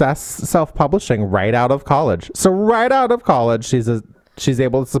success self-publishing right out of college. So right out of college, she's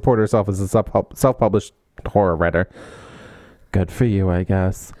able to support herself as a self-published horror writer. Good for you, I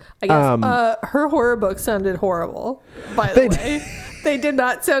guess. Her horror book sounded horrible, by the way. They did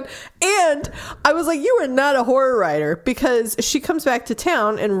not sound. And I was like, you are not a horror writer, because she comes back to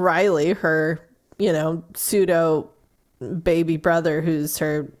town and Riley, her, pseudo baby brother, who's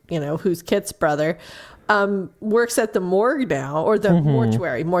her, who's Kit's brother, works at the morgue now, or the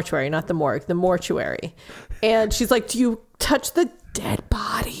mortuary, not the morgue, the mortuary. And she's like, do you touch the dead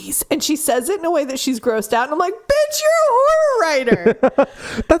bodies? And she says it in a way that she's grossed out. And I'm like, bitch, you're a horror writer.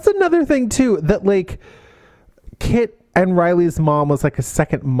 That's another thing too, that like Kit and Riley's mom was like a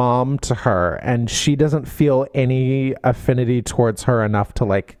second mom to her, and she doesn't feel any affinity towards her enough to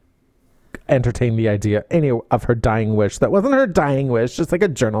like entertain the idea of her dying wish. That wasn't her dying wish, just like a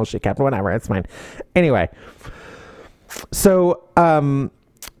journal she kept. Whatever, it's fine. Anyway, so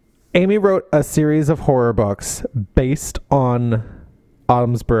Amy wrote a series of horror books based on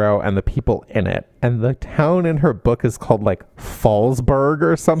Autumnsboro and the people in it. And the town in her book is called like Fallsburg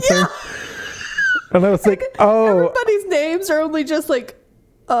or something. Yeah. And I was like, oh. Everybody's names are only just like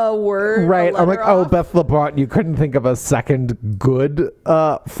a word. Right. I'm like, oh, off. Beth LeBron, you couldn't think of a second good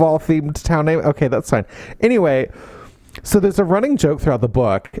fall themed town name? Okay, that's fine. Anyway, so there's a running joke throughout the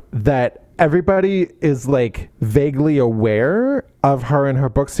book that everybody is like vaguely aware of her in her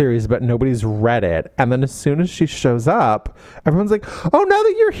book series, but nobody's read it. And then as soon as she shows up, everyone's like, oh, now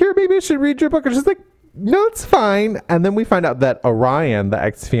that you're here, maybe I should read your book. And she's like, no, it's fine. And then we find out that Orion, the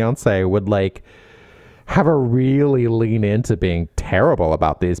ex-fiance, would like have her really lean into being terrible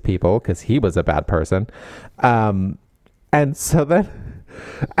about these people because he was a bad person. And so then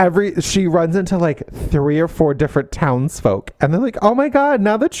she runs into like 3 or 4 different townsfolk and they're like, oh my God,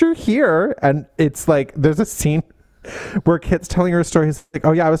 now that you're here. And it's like, there's a scene where Kit's telling her a story. He's like,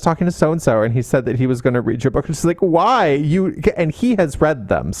 oh yeah, I was talking to so-and-so and he said that he was going to read your book. And she's like, why? And he has read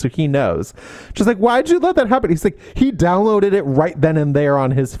them, so he knows. She's like, why'd you let that happen? He's like, he downloaded it right then and there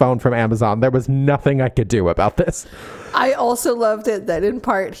on his phone from Amazon. There was nothing I could do about this. I also loved it that in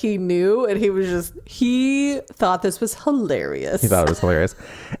part he knew and he thought this was hilarious. He thought it was hilarious.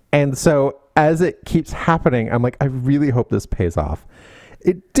 And so as it keeps happening, I'm like, I really hope this pays off.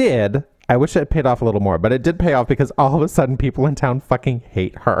 It did. I wish it had paid off a little more, but it did pay off because all of a sudden people in town fucking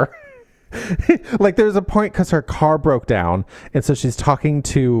hate her. Like there's a point because her car broke down. And so she's talking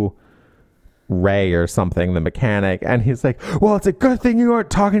to Ray or something, the mechanic. And he's like, well, it's a good thing you aren't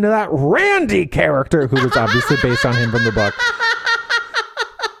talking to that Randy character, who was obviously based on him from the book.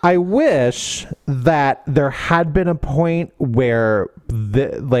 I wish that there had been a point where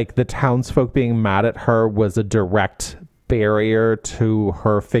the townsfolk being mad at her was a direct barrier to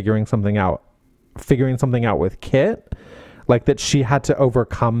her figuring something out with Kit, like that she had to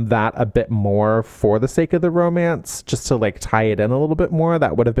overcome that a bit more for the sake of the romance, just to like tie it in a little bit more.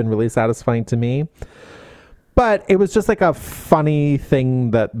 That would have been really satisfying to me. But it was just like a funny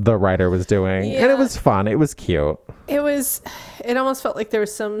thing that the writer was doing. Yeah. And it was fun. It was cute. It almost felt like there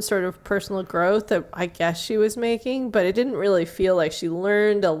was some sort of personal growth that I guess she was making, but it didn't really feel like she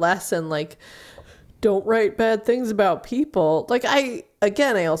learned a lesson, like, don't write bad things about people. Like I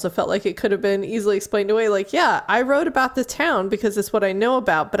also felt like it could have been easily explained away. Like, yeah, I wrote about the town because it's what I know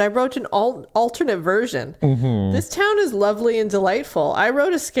about, but I wrote an alternate version. Mm-hmm. This town is lovely and delightful. I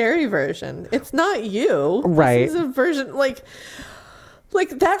wrote a scary version. It's not you. Right. This is a version like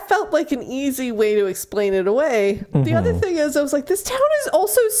that felt like an easy way to explain it away. Mm-hmm. The other thing is I was like, this town is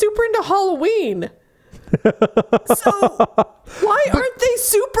also super into Halloween. So why aren't they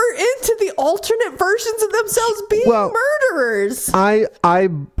super into the alternate versions of themselves being murderers?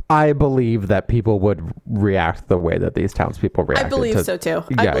 I believe that people would react the way that these townspeople react. I believe so too.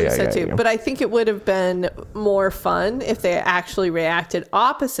 But I think it would have been more fun if they actually reacted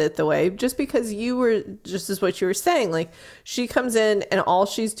opposite the way, just because just as what you were saying, like she comes in and all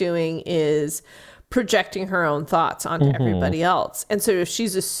she's doing is projecting her own thoughts onto everybody else. And so if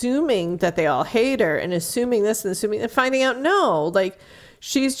she's assuming that they all hate her and assuming this and finding out, no, like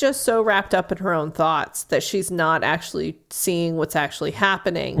she's just so wrapped up in her own thoughts that she's not actually seeing what's actually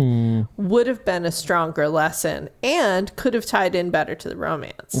happening, would have been a stronger lesson and could have tied in better to the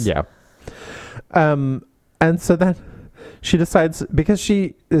romance. Yeah. And so then she decides, because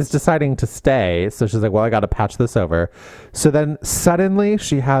she is deciding to stay, so she's like, well, I got to patch this over. So then suddenly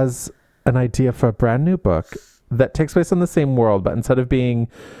she has an idea for a brand new book that takes place in the same world, but instead of being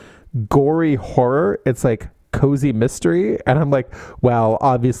gory horror, it's like cozy mystery. And I'm like, well,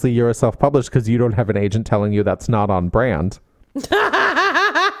 obviously you're a self-published because you don't have an agent telling you that's not on brand.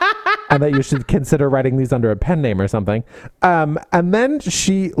 And that you should consider writing these under a pen name or something. And then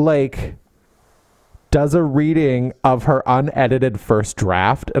she like does a reading of her unedited first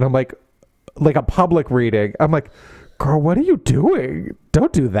draft. And I'm like a public reading. I'm like, girl, what are you doing?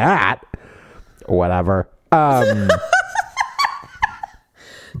 Don't do that. Whatever.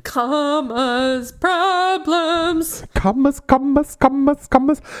 Commas, problems. Commas.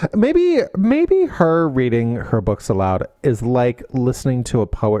 Maybe her reading her books aloud is like listening to a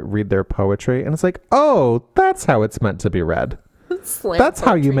poet read their poetry, and it's like, oh, that's how it's meant to be read. That's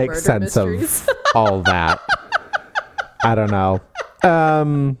how you make sense mysteries. Of all that. I don't know.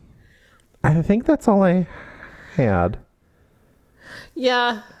 I think that's all I had.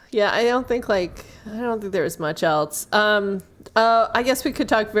 Yeah, I don't think there was much else. I guess we could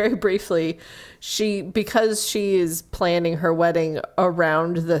talk very briefly. Because she is planning her wedding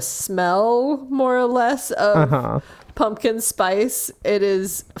around the smell, more or less, of pumpkin spice. It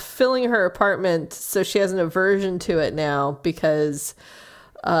is filling her apartment, so she has an aversion to it now because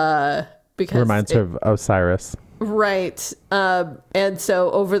reminds her of Osiris. Right. And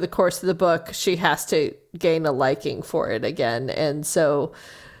so over the course of the book, she has to gain a liking for it again. And so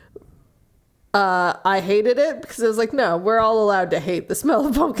I hated it because I was like, no, we're all allowed to hate the smell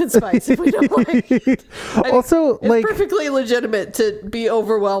of pumpkin spice if we don't like it. Also, it's like, perfectly legitimate to be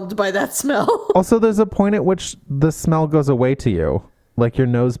overwhelmed by that smell. also, there's a point at which the smell goes away to you. Like your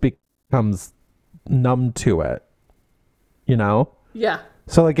nose becomes numb to it, you know? Yeah.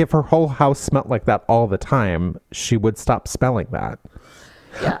 So like if her whole house smelled like that all the time, she would stop smelling that.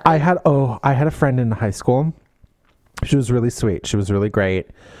 Yeah. I had a friend in high school. She was really sweet. She was really great.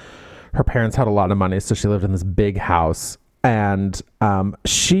 Her parents had a lot of money, so she lived in this big house. And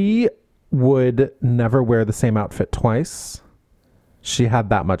she would never wear the same outfit twice. She had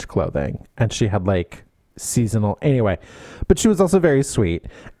that much clothing. And she had like seasonal anyway. But she was also very sweet.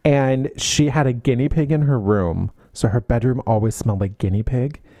 And she had a guinea pig in her room. So her bedroom always smelled like guinea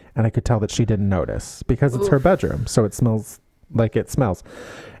pig. And I could tell that she didn't notice because it's her bedroom. So it smells like it smells.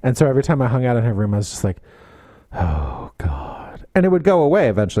 And so every time I hung out in her room, I was just like, oh, God. And it would go away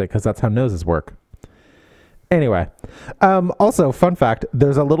eventually because that's how noses work. Anyway, also, fun fact,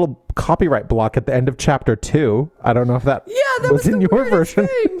 there's a little copyright block at the end of chapter 2. I don't know if that, was in your version.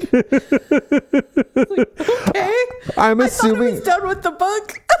 Like, okay. I'm I assuming thought it was done with the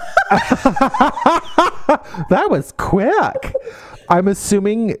book. that was quick. I'm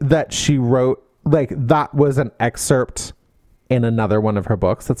assuming that she wrote, like, that was an excerpt in another one of her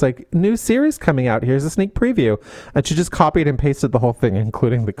books. It's like, new series coming out. Here's a sneak preview. And she just copied and pasted the whole thing,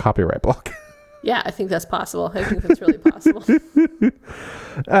 including the copyright block. Yeah, I think that's possible. I think that's really possible.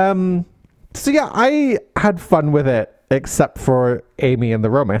 So yeah, I had fun with it, except for Amy and the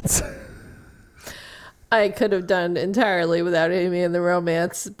romance. I could have done entirely without Amy and the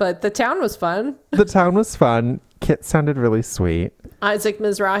romance, but the town was fun. The town was fun. Kit sounded really sweet. Isaac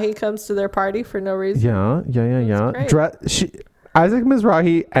Mizrahi comes to their party for no reason. Yeah. Great. Isaac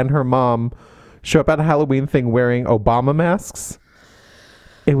Mizrahi and her mom show up at a Halloween thing wearing Obama masks.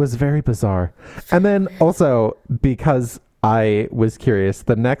 It was very bizarre. And then also, because I was curious,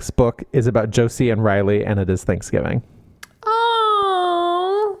 the next book is about Josie and Riley, and it is Thanksgiving.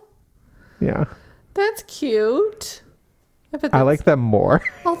 Oh, Yeah. that's cute. I like them more.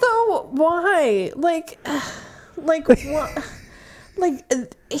 Although, why? Like what? Like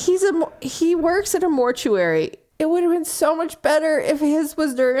he works at a mortuary. It would have been so much better if his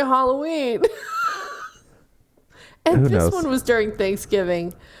was during Halloween. And Who this knows? one was during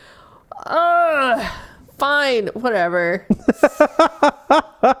Thanksgiving. Fine, whatever.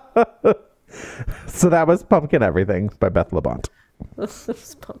 So that was Pumpkin Everything by Beth Labonte.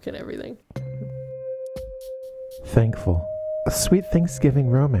 Pumpkin everything. Thankful. A Sweet Thanksgiving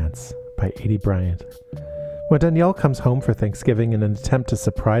Romance by Edie Bryant. When Danielle comes home for Thanksgiving in an attempt to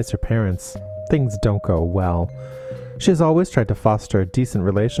surprise her parents, things don't go well. She has always tried to foster a decent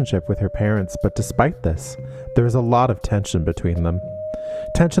relationship with her parents, but despite this, there is a lot of tension between them.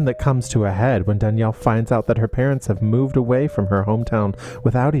 Tension that comes to a head when Danielle finds out that her parents have moved away from her hometown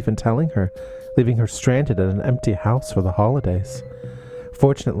without even telling her, leaving her stranded at an empty house for the holidays.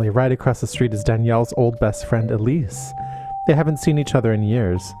 Fortunately, right across the street is Danielle's old best friend, Elise. They haven't seen each other in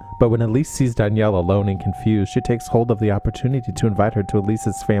years, but when Elise sees Danielle alone and confused, she takes hold of the opportunity to invite her to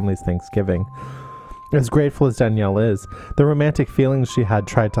Elise's family's Thanksgiving. As grateful as Danielle is, the romantic feelings she had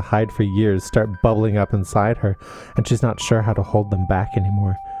tried to hide for years start bubbling up inside her, and she's not sure how to hold them back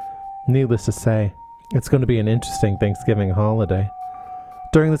anymore. Needless to say, it's going to be an interesting Thanksgiving holiday.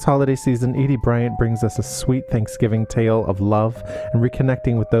 During this holiday season, Edie Bryant brings us a sweet Thanksgiving tale of love and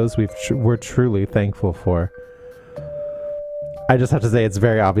reconnecting with those we're truly thankful for. I just have to say, it's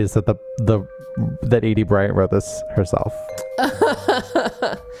very obvious that that Edie Bryant wrote this herself,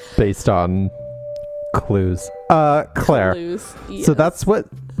 based on clues. Claire. Clues, yes. So that's what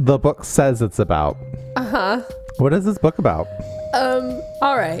the book says it's about. What is this book about?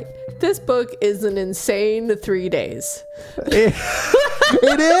 All right. This book is an insane 3 days. It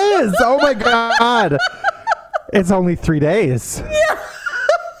is. Oh my God. It's only 3 days. Yeah.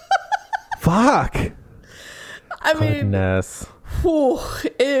 Fuck. I mean, Goodness. whew,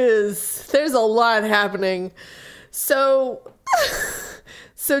 there's a lot happening. So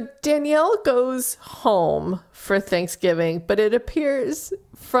Danielle goes home for Thanksgiving, but it appears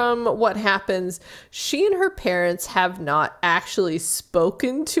from what happens, she and her parents have not actually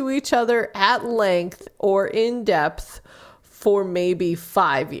spoken to each other at length or in depth for maybe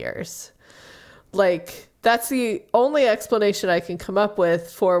 5 years. Like, that's the only explanation I can come up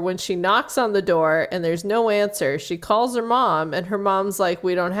with for when she knocks on the door and there's no answer. She calls her mom and her mom's like,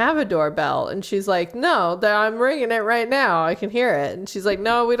 we don't have a doorbell. And she's like, no, I'm ringing it right now. I can hear it. And she's like,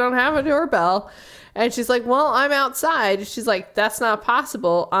 no, we don't have a doorbell. And she's like, well, I'm outside. She's like, that's not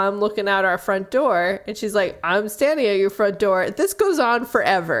possible. I'm looking out our front door. And she's like, I'm standing at your front door. This goes on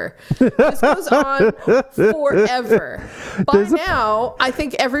forever. This goes on forever. By now, I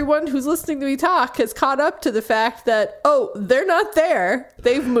think everyone who's listening to me talk has caught up to the fact that, oh, they're not there.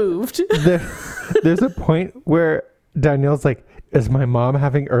 They've moved. There's a point where Danielle's like, is my mom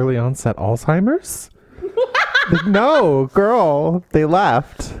having early onset Alzheimer's? Like, no, girl, they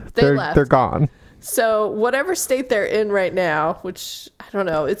left. They're gone. So whatever state they're in right now, which I don't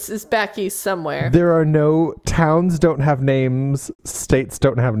know, it's back east somewhere. There are no towns don't have names, states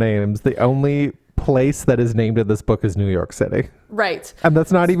don't have names. The only place that is named in this book is New York City. Right. And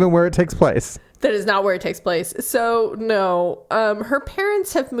that's not even where it takes place. That is not where it takes place. So no, her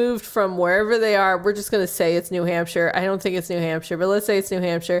parents have moved from wherever they are. We're just going to say it's New Hampshire. I don't think it's New Hampshire, but let's say it's New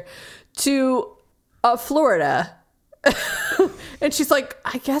Hampshire to Florida. And she's like,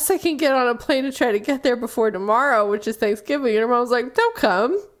 I guess I can get on a plane to try to get there before tomorrow, which is Thanksgiving. And her mom's like, don't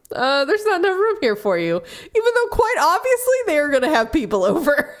come. There's not enough room here for you. Even though quite obviously they are going to have people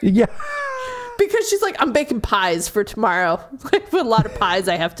over. Yeah. Because she's like, I'm baking pies for tomorrow. Like, a lot of pies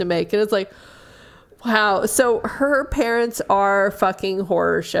I have to make. And it's like, wow. So her parents are fucking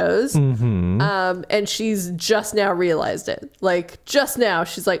horror shows. Mm-hmm. And she's just now realized it. Like, just now,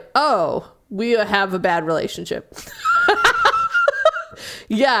 she's like, oh, we have a bad relationship.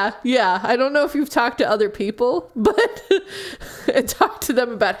 Yeah. I don't know if you've talked to other people, but and talked to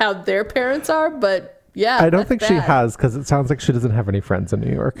them about how their parents are, but yeah. I don't think she has, because it sounds like she doesn't have any friends in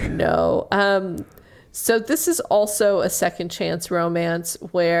New York. No. So this is also a second chance romance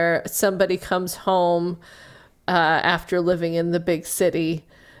where somebody comes home after living in the big city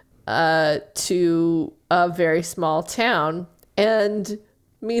to a very small town and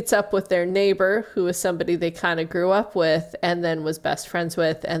meets up with their neighbor, who is somebody they kind of grew up with and then was best friends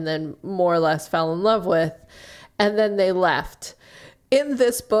with and then more or less fell in love with. And then they left. In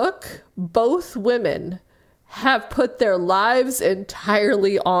this book, both women have put their lives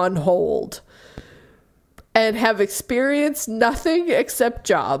entirely on hold and have experienced nothing except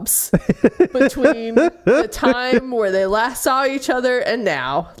jobs between the time where they last saw each other and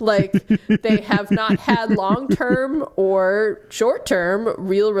now. Like, they have not had long-term or short-term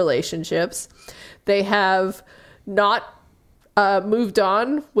real relationships. They have not moved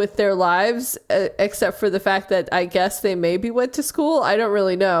on with their lives, except for the fact that I guess they maybe went to school. I don't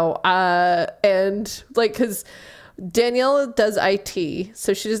really know. And like, because Danielle does IT,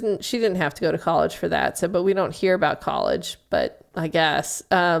 so she didn't have to go to college for that. So, but we don't hear about college, but I guess.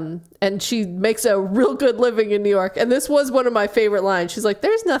 And she makes a real good living in New York. And this was one of my favorite lines. She's like,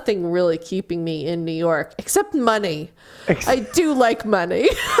 there's nothing really keeping me in New York except money. I do like money.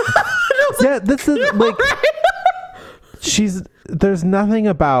 Yeah, this is like, there's nothing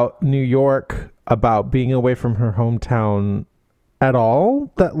about New York, about being away from her hometown at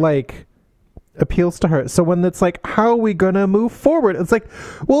all that like appeals to her. So when it's like, how are we gonna move forward? It's like,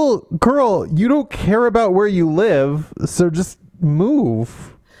 well, girl, you don't care about where you live, so just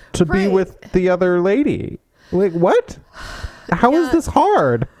move to be with the other lady. Like, what? How is this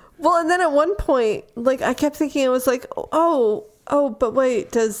hard? Well, and then at one point, like, I kept thinking, it was like, oh, but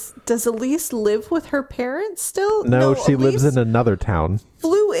wait, does Elise live with her parents still? No, she lives in another town.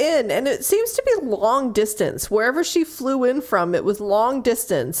 Flew in, and it seems to be long distance. Wherever she flew in from, it was long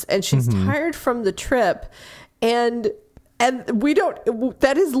distance, and she's tired from the trip. And we don't,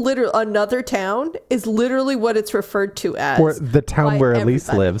 that is literally, another town is literally what it's referred to as. Or the town where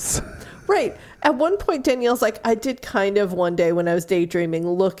Elise lives. Right. At one point, Danielle's like, I did kind of one day when I was daydreaming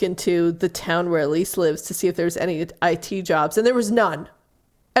look into the town where Elise lives to see if there's any IT jobs, and there was none.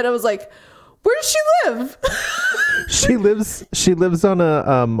 And I was like, where does she live? She lives on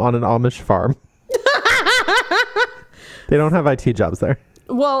an Amish farm. They don't have IT jobs there.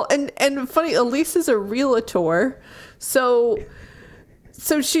 Well, and funny, Elise is a realtor, so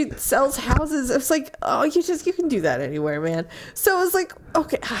she sells houses. I was like, oh, you can do that anywhere, man. So I was like,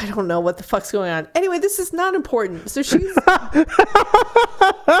 okay, I don't know what the fuck's going on. Anyway, this is not important. So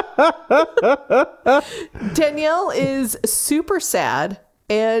Danielle is super sad,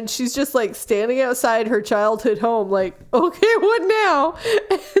 and she's just like standing outside her childhood home, like, okay, what now?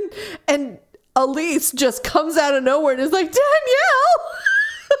 And Elise just comes out of nowhere and is like, Danielle!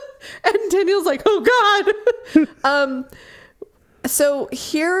 And Danielle's like, oh God. So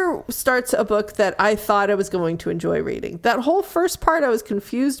here starts a book that I thought I was going to enjoy reading. That whole first part I was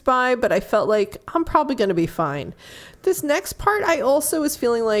confused by, but I felt like I'm probably going to be fine. This next part, I also was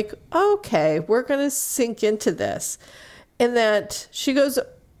feeling like, okay, we're going to sink into this. And that she goes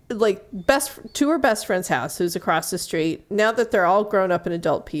like to her best friend's house, who's across the street, now that they're all grown up and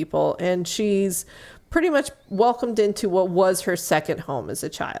adult people, and she's pretty much welcomed into what was her second home as a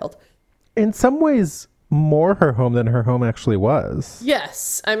child. In some ways, more her home than her home actually was.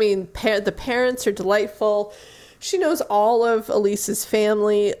 Yes. I mean, the parents are delightful. She knows all of Elise's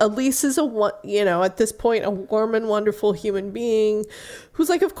family. Elise is at this point, a warm and wonderful human being who's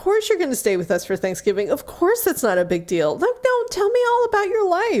like, of course you're going to stay with us for Thanksgiving. Of course that's not a big deal. Like, no, tell me all about your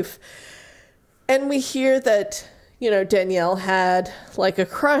life. And we hear that, Danielle had like a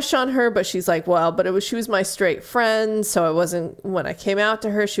crush on her, but she's like, well, but she was my straight friend. So when I came out to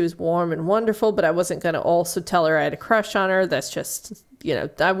her, she was warm and wonderful, but I wasn't going to also tell her I had a crush on her. That's just,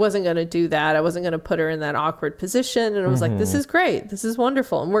 I wasn't going to do that. I wasn't going to put her in that awkward position. And I was like, this is great. This is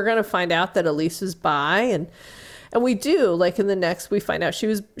wonderful. And we're going to find out that Elise is bi. And we do, like in the next, we find out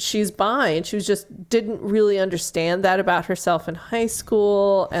she's bi, and she didn't really understand that about herself in high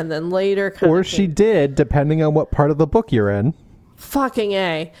school. And then later she did, depending on what part of the book you're in. Fucking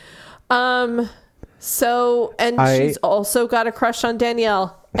A. She's also got a crush on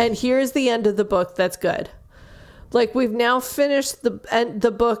Danielle. And here's the end of the book that's good. Like, we've now finished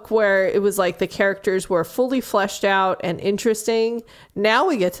the book where it was like the characters were fully fleshed out and interesting. Now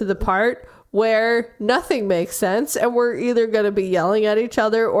we get to the part where nothing makes sense, and we're either going to be yelling at each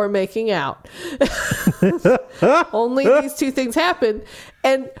other or making out. Only these two things happen.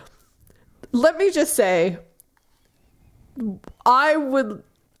 And let me just say, I would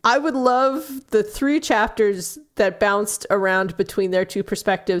love the 3 chapters that bounced around between their two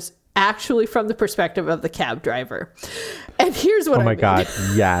perspectives, actually from the perspective of the cab driver. And here's what I mean. Oh my God,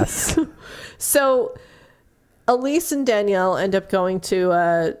 yes. So Elise and Danielle end up going to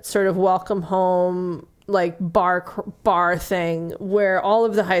a sort of welcome home, like bar thing where all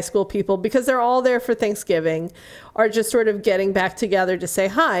of the high school people, because they're all there for Thanksgiving, are just sort of getting back together to say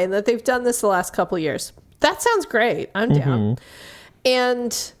hi, and that they've done this the last couple of years. That sounds great. I'm down.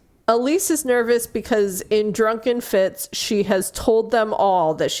 And Elise is nervous because in drunken fits, she has told them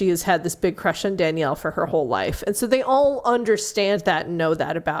all that she has had this big crush on Danielle for her whole life. And so they all understand that and know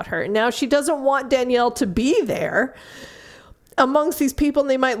that about her. Now, she doesn't want Danielle to be there amongst these people, and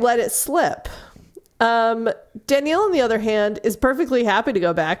they might let it slip. Danielle, on the other hand, is perfectly happy to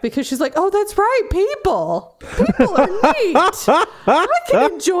go back because she's like, oh, that's right, people are neat. I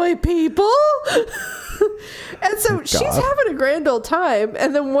can enjoy people. And so she's having a grand old time,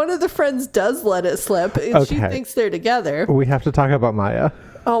 and then one of the friends does let it slip, and she thinks they're together. We have to talk about Maya.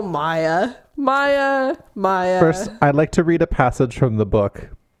 Oh, Maya. First, I'd like to read a passage from the book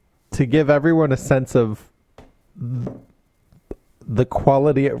to give everyone a sense of the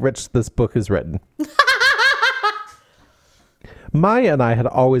quality at which this book is written. Maya and I had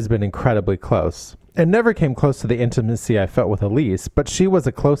always been incredibly close, and never came close to the intimacy I felt with Elise, but she was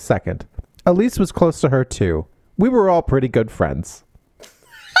a close second. Elise was close to her too. We were all pretty good friends.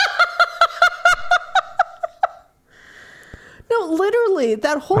 No, literally,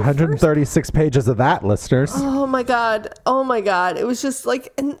 that whole 136 pages of that, listeners. Oh my God. It was just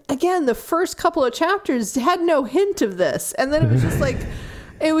like, and again, the first couple of chapters had no hint of this. And then it was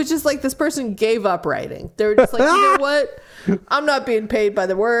just like this person gave up writing. They were just like, you know what? I'm not being paid by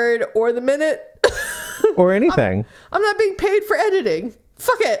the word or the minute. Or anything. I'm not being paid for editing.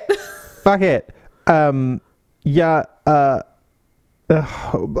 Fuck it. We'll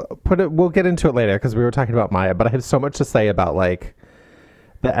get into it later because we were talking about Maya, but I have so much to say about like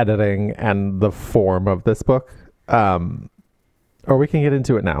the editing and the form of this book. Or we can get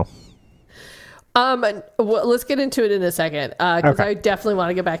into it now. Well, let's get into it in a second because I definitely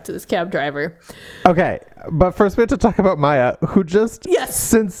want to get back to this cab driver. Okay, but first we have to talk about Maya, who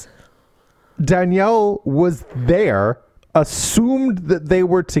since Danielle was there, assumed that they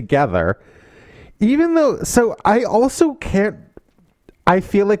were together, even though, so I also can't, I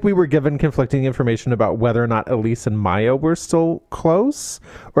feel like we were given conflicting information about whether or not Elise and Maya were still close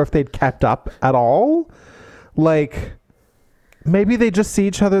or if they'd kept up at all. Like, maybe they just see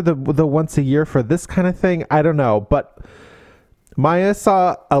each other the once a year for this kind of thing. I don't know, but Maya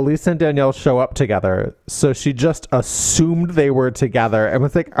saw Elise and Danielle show up together, so she just assumed they were together and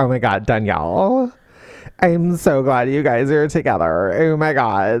was like, oh my God, Danielle, I'm so glad you guys are together. Oh my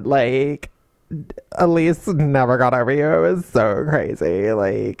God. Like, Elise never got over you. It was so crazy.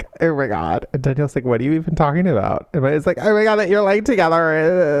 Like, oh my God. And Danielle's like, what are you even talking about? And it's like, oh my God, that you're like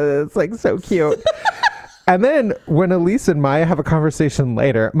together. It's like so cute. And then when Elise and Maya have a conversation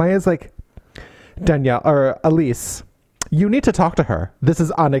later, Maya's like, Danielle or Elise, you need to talk to her. This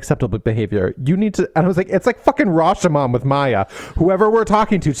is unacceptable behavior. You need to. And I was like, it's like fucking Rashomon with Maya. Whoever we're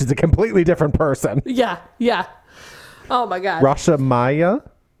talking to, she's a completely different person. Yeah. Oh my God. Rasha Maya?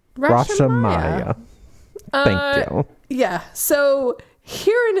 Rasha Maya. Thank you. Yeah. So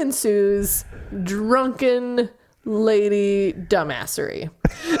herein ensues drunken lady dumbassery.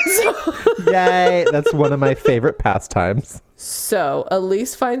 Yay. That's one of my favorite pastimes. So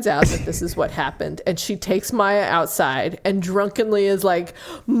Elise finds out that this is what happened, and she takes Maya outside and drunkenly is like,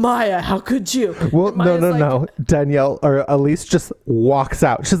 Maya, how could you? Well, no. Danielle or Elise just walks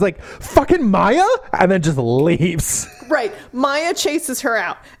out. She's like, fucking Maya? And then just leaves. Right. Maya chases her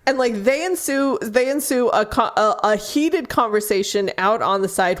out, and like they ensue a heated conversation out on the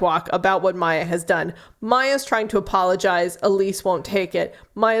sidewalk about what Maya has done. Maya's trying to apologize. Elise won't take it.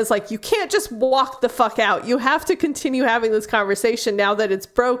 Maya's like, you can't just walk the fuck out. You have to continue having this conversation now that it's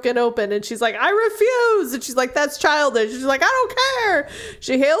broken open. And she's like, I refuse. And she's like, that's childish. She's like, I don't care.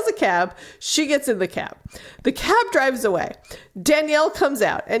 She hails a cab. She gets in the cab. The cab drives away. Danielle comes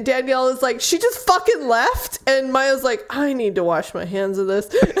out, and Danielle is like, she just fucking left. And Maya's like, I need to wash my hands of this.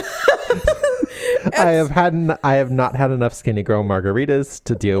 I have not had enough Skinny Girl margaritas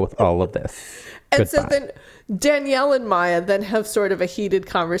to deal with all of this. And so then Danielle and Maya then have sort of a heated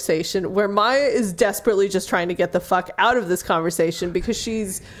conversation where Maya is desperately just trying to get the fuck out of this conversation because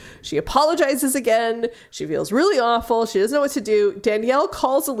she apologizes again. She feels really awful. She doesn't know what to do. Danielle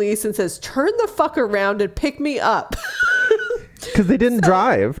calls Elise and says, turn the fuck around and pick me up. Because they didn't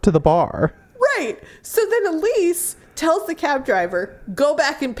drive to the bar. Right. So then Elise tells the cab driver, go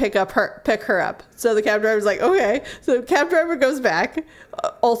back and pick her up. So the cab driver's like, okay. So the cab driver goes back.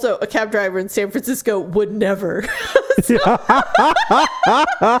 Also, a cab driver in San Francisco would never. So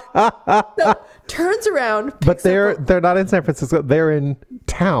turns around. But they're not in San Francisco. They're in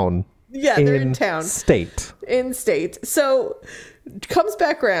town. Yeah, they're in town. State. In state. So comes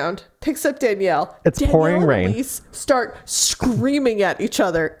back around, picks up Danielle. It's pouring rain. And Elise start screaming at each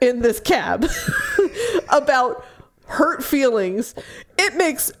other in this cab about hurt feelings. It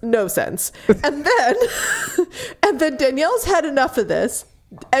makes no sense. And then Danielle's had enough of this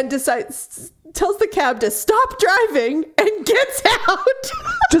and tells the cab to stop driving and gets out.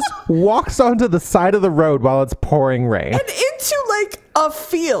 Just walks onto the side of the road while it's pouring rain. And into like a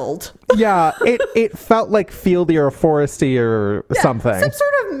field. Yeah, it felt like fieldy or foresty or something. Some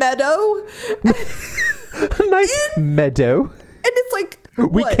sort of meadow. A nice meadow. And it's like,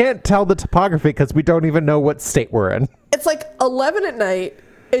 we can't tell the topography because we don't even know what state we're in. It's like 11 at night.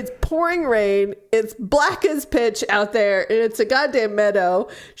 It's pouring rain. It's black as pitch out there. And it's a goddamn meadow.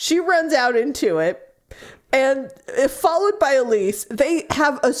 She runs out into it. And followed by Elise, they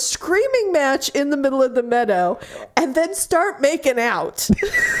have a screaming match in the middle of the meadow and then start making out.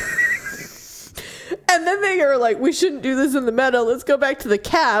 And then they are like, we shouldn't do this in the meadow. Let's go back to the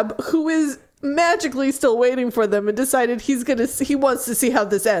cab, who is magically still waiting for them and decided he wants to see how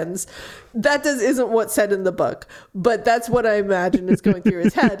this ends. That isn't what's said in the book, but that's what I imagine is going through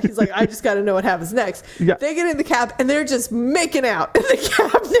his head. He's like, I just got to know what happens next. Yeah. They get in the cab and they're just making out in the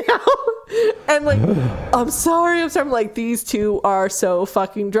cab now. And like, I'm sorry. I'm like, these two are so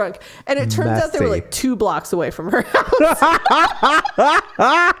fucking drunk. And it turns out they were like 2 blocks away from her house.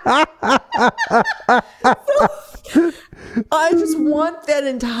 I just want that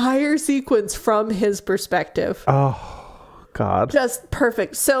entire sequence from his perspective. Oh, God. Just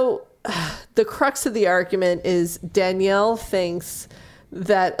perfect. So the crux of the argument is Danielle thinks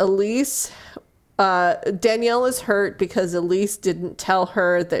that Danielle is hurt because Elise didn't tell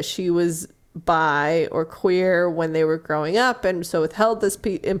her that she was bi or queer when they were growing up, and so withheld this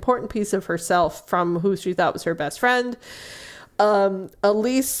important piece of herself from who she thought was her best friend.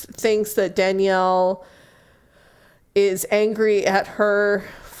 Elise thinks that Danielle is angry at her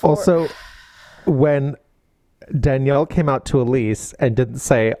also when Danielle came out to Elise and didn't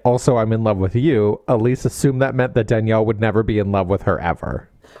say, also, I'm in love with you, Elise assumed that meant that Danielle would never be in love with her ever.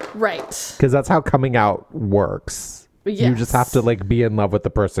 Right. Because that's how coming out works. Yes. You just have to like be in love with the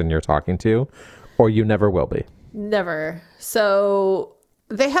person you're talking to, or you never will be. Never. So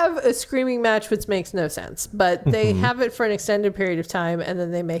they have a screaming match, which makes no sense, but they have it for an extended period of time, and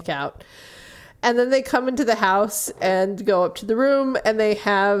then they make out. And then they come into the house and go up to the room, and they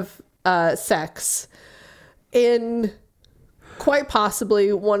have sex in quite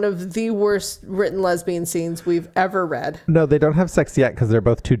possibly one of the worst written lesbian scenes we've ever read. No, they don't have sex yet because they're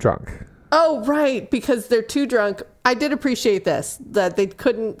both too drunk. Oh, right. Because they're too drunk. I did appreciate this, that they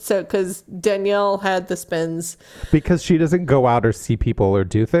couldn't. So, because Danielle had the spins. Because she doesn't go out or see people or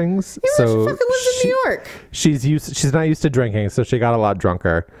do things. Yeah, so she fucking lives in New York. She's not used to drinking, so she got a lot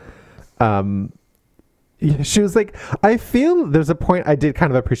drunker. She was like, I feel there's a point I did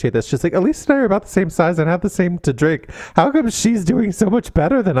kind of appreciate this. She's like, Elise and I are about the same size and have the same to drink. How come she's doing so much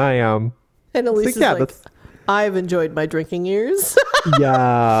better than I am? And Elise is like, I've enjoyed my drinking years.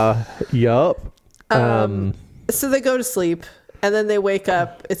 Yeah. Yup. So they go to sleep and then they wake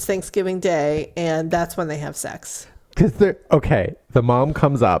up. It's Thanksgiving Day, and that's when they have sex. Because the mom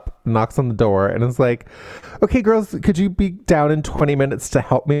comes up, knocks on the door, and is like, okay, girls, could you be down in 20 minutes to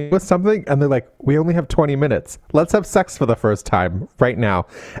help me with something? And they're like, we only have 20 minutes. Let's have sex for the first time right now.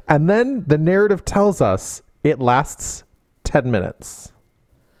 And then the narrative tells us it lasts 10 minutes.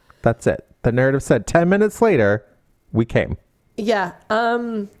 That's it. The narrative said 10 minutes later, we came. Yeah.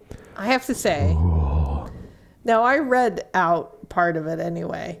 I have to say, now I read out part of it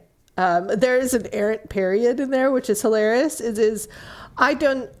anyway. There is an errant period in there, which is hilarious. It is, I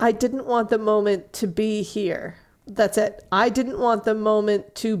didn't want the moment to be here. That's it. I didn't want the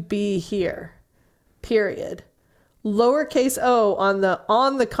moment to be here. Period. Lowercase o on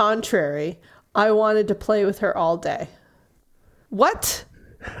the contrary, I wanted to play with her all day. What?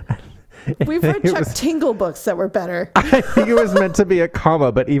 We've read Chuck Tingle books that were better. I think it was meant to be a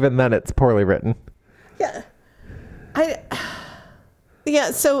comma, but even then it's poorly written. Yeah.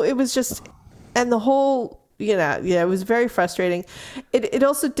 Yeah, so it was just, and the whole, it was very frustrating. It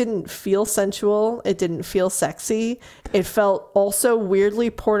also didn't feel sensual. It didn't feel sexy. It felt also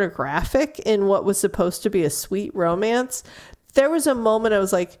weirdly pornographic in what was supposed to be a sweet romance. There was a moment I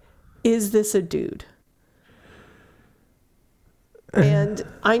was like, is this a dude? And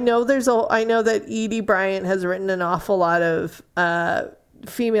I know that Edie Bryant has written an awful lot of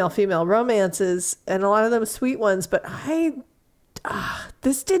female romances, and a lot of them sweet ones, but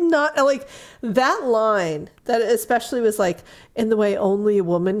this did not, like, that line that especially was like, in the way only a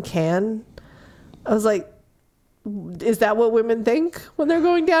woman can. I was like, is that what women think when they're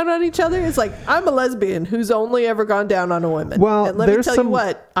going down on each other? It's like, I'm a lesbian who's only ever gone down on a woman. Well, and let me tell you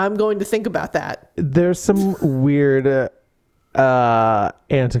what, I'm going to think about that. There's some weird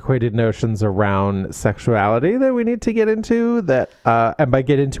antiquated notions around sexuality that we need to get into, that and by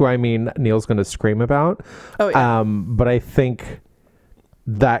get into I mean Neil's going to scream about. Oh yeah. But I think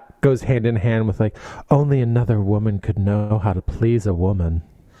that goes hand in hand with, like, only another woman could know how to please a woman.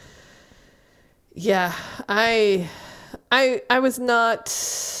 Yeah, I was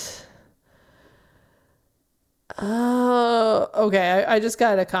not. Oh, okay. I just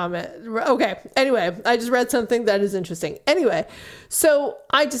got a comment. Okay. Anyway, I just read something that is interesting. Anyway, so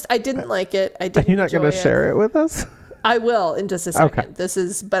I didn't like it. I didn't. Are you not going to share it with us? I will in just a second.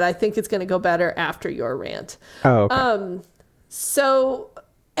 Okay. But I think it's going to go better after your rant. Oh, okay. So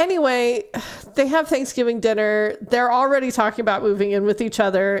anyway, they have Thanksgiving dinner. They're already talking about moving in with each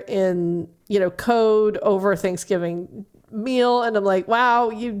other in, code over Thanksgiving meal. And I'm like,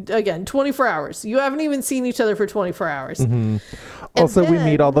 wow, 24 hours. You haven't even seen each other for 24 hours. Mm-hmm. Also, we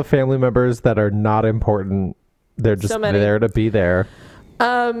meet all the family members that are not important. They're just there to be there.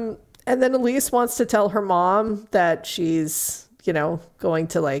 And then Elise wants to tell her mom that she's, going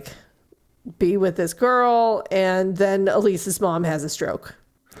to, like, be with this girl. And then Elise's mom has a stroke.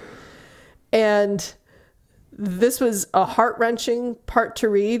 And this was a heart-wrenching part to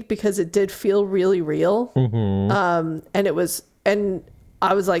read because it did feel really real. Mm-hmm. And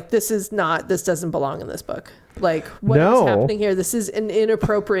I was like, this doesn't belong in this book. Like, what is happening here? This is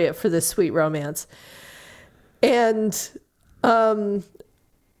inappropriate for this sweet romance. And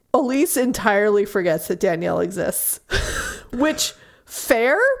Elise entirely forgets that Danielle exists, which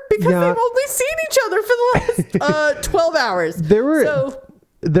fair, because they've only seen each other for the last 12 hours.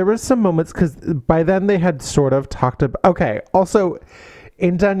 There were some moments, because by then they had sort of talked about... Okay, also,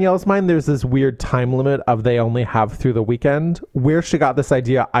 in Danielle's mind, there's this weird time limit of they only have through the weekend. Where she got this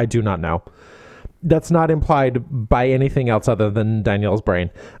idea, I do not know. That's not implied by anything else other than Danielle's brain.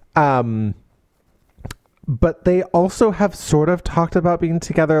 But they also have sort of talked about being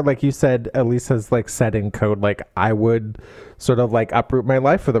together. Like you said, Elise has, like, said in code, like, I would sort of, like, uproot my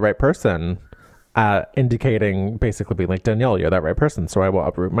life for the right person. Indicating basically being like, Danielle, you're that right person, so I will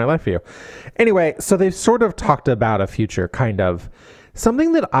uproot my life for you. Anyway, so they've sort of talked about a future, kind of.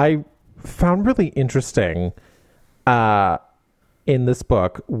 Something that I found really interesting in this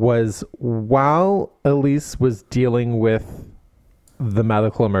book was, while Elise was dealing with the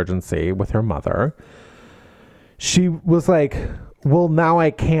medical emergency with her mother, she was like, well, now I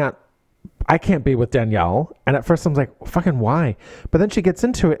can't be with Danielle. And at first I was like, fucking why? But then she gets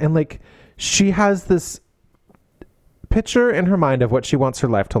into it, and, like, she has this picture in her mind of what she wants her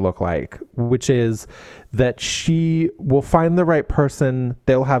life to look like, which is that she will find the right person,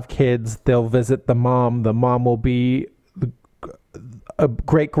 they'll have kids, they'll visit the mom will be a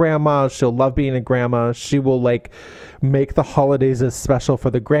great grandma. She'll love being a grandma. She will like make the holidays as special for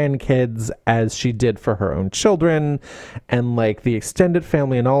the grandkids as she did for her own children and like the extended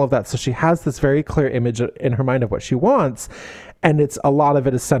family and all of that. So she has this very clear image in her mind of what she wants. And it's a lot of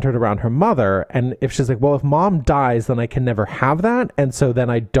it is centered around her mother. And if she's like, well, if mom dies, then I can never have that. And so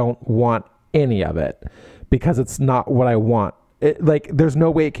then I don't want any of it because it's not what I want. Like there's no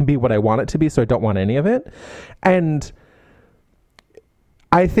way it can be what I want it to be. So I don't want any of it. And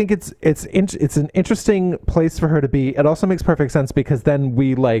I think it's an interesting place for her to be. It also makes perfect sense because then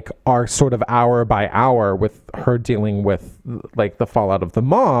we like are sort of hour by hour with her dealing with like the fallout of the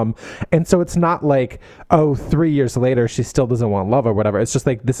mom. And so it's not like, oh, 3 years later, she still doesn't want love or whatever. It's just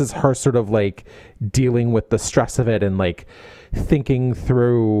like, this is her sort of like dealing with the stress of it and like thinking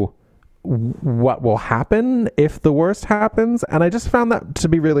through what will happen if the worst happens. And I just found that to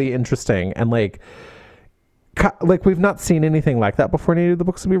be really interesting. And like we've not seen anything like that before in any of the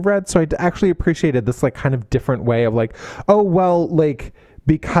books that we've read. So I actually appreciated this like kind of different way of like, oh, well, like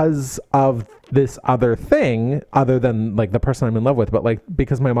because of this other thing other than like the person I'm in love with, but like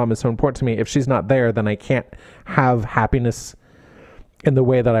because my mom is so important to me, if she's not there, then I can't have happiness in the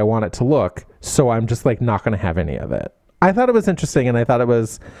way that I want it to look. So I'm just like not going to have any of it. I thought it was interesting and I thought it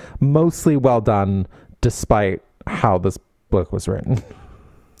was mostly well done despite how this book was written.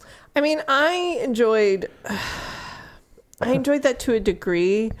 I mean, I enjoyed that to a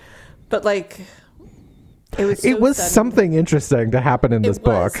degree, but like it was something interesting to happen in this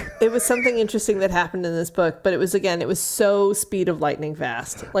book. It was something interesting that happened in this book, but it was so speed of lightning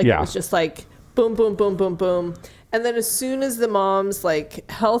fast. Like It was just like boom, boom, boom, boom, boom. And then as soon as the mom's like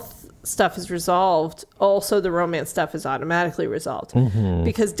health stuff is resolved, also the romance stuff is automatically resolved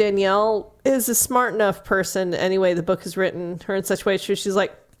because Danielle is a smart enough person anyway. The book is written her in such a way she's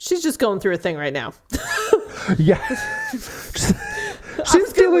like, she's just going through a thing right now. Yeah.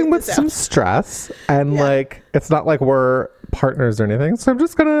 She's dealing with some stress and like, it's not like we're partners or anything. So I'm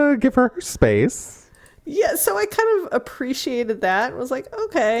just going to give her space. Yeah. So I kind of appreciated that. I was like,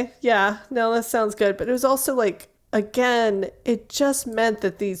 okay, yeah, no, that sounds good. But it was also like, again, it just meant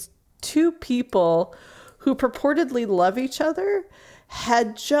that these two people who purportedly love each other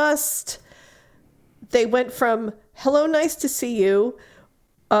they went from hello, nice to see you,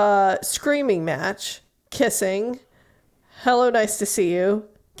 screaming match, kissing, hello, nice to see you,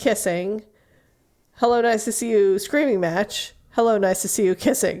 kissing, hello, nice to see you, screaming match, hello, nice to see you,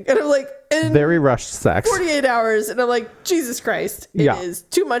 kissing. And I'm like, very rushed sex. 48 hours. And I'm like, Jesus Christ, it is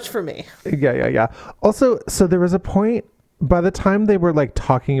too much for me. Yeah. Also, so there was a point by the time they were like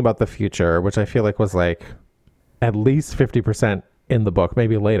talking about the future, which I feel like was like at least 50% in the book,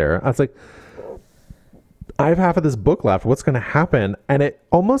 maybe later. I was like, I have half of this book left. What's going to happen? And it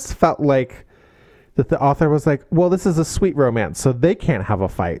almost felt like that the author was like, well, this is a sweet romance, so they can't have a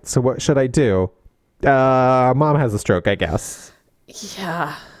fight. So what should I do? Mom has a stroke, I guess.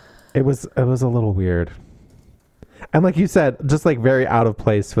 Yeah. It was a little weird. And like you said, just like very out of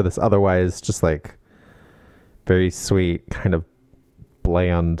place for this otherwise just like very sweet kind of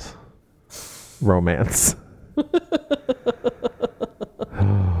bland romance.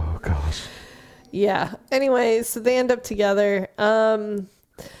 Oh gosh. Yeah. Anyway, so they end up together. So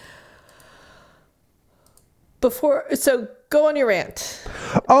go on your rant.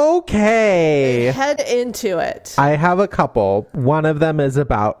 Okay. Head into it. I have a couple. One of them is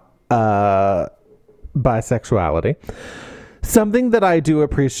about bisexuality. Something that I do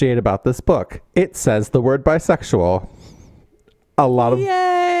appreciate about this book. It says the word bisexual.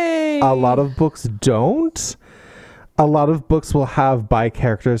 Yay! A lot of books don't. A lot of books will have bi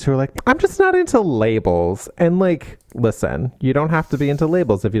characters who are like, I'm just not into labels. And like, listen, you don't have to be into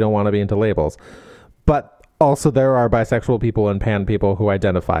labels if you don't want to be into labels. But also there are bisexual people and pan people who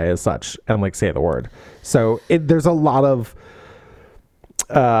identify as such and like say the word. So there's a lot of,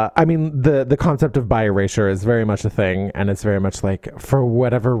 I mean, the concept of bi erasure is very much a thing. And it's very much like, for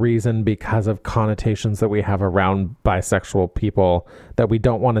whatever reason, because of connotations that we have around bisexual people, that we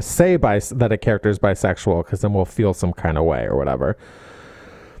don't want to say that a character is bisexual because then we'll feel some kind of way or whatever.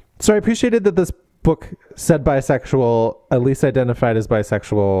 So I appreciated that this book said bisexual, at least identified as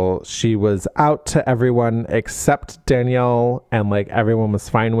bisexual. She was out to everyone except Danielle, and like everyone was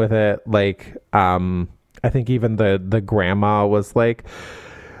fine with it. Like, I think even the grandma was like,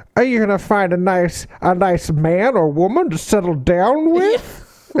 are you gonna find a nice man or woman to settle down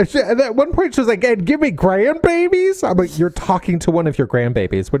with? And at one point she was like, and give me grandbabies. I'm like, you're talking to one of your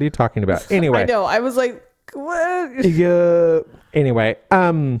grandbabies. What are you talking about? Anyway. I know. I was like, what? Yeah. Anyway.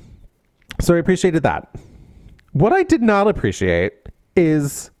 So I appreciated that. What I did not appreciate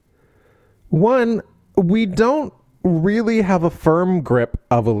is, one, we don't really have a firm grip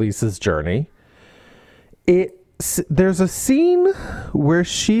of Elise's journey. There's a scene where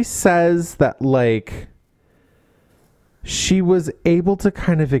she says that, like, she was able to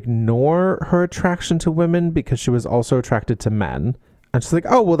kind of ignore her attraction to women because she was also attracted to men. And she's like,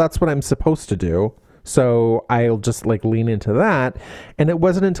 oh, well, that's what I'm supposed to do. So I'll just, like, lean into that. And it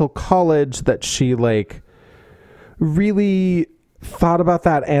wasn't until college that she, like, really thought about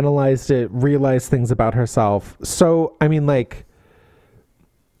that, analyzed it, realized things about herself. So, I mean, like,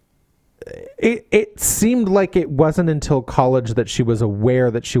 it seemed like it wasn't until college that she was aware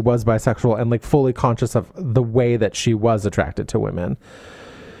that she was bisexual and, like, fully conscious of the way that she was attracted to women.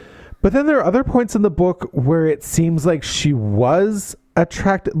 But then there are other points in the book where it seems like she was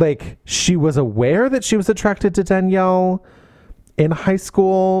attracted, like, she was aware that she was attracted to Danielle in high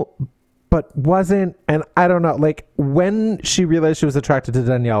school, but wasn't. And I don't know, like, when she realized she was attracted to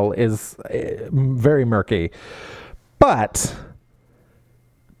Danielle is very murky. But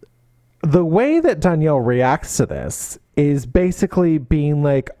the way that Danielle reacts to this is basically being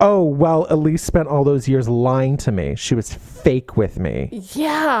like, oh, well, Elise spent all those years lying to me. She was fake with me.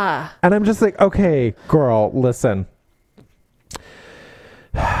 Yeah. And I'm just like, okay, girl, listen.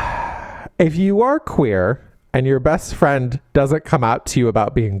 If you are queer and your best friend doesn't come out to you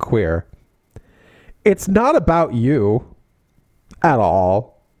about being queer, it's not about you at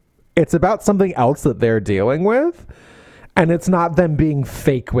all. It's about something else that they're dealing with. And it's not them being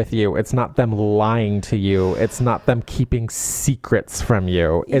fake with you. It's not them lying to you. It's not them keeping secrets from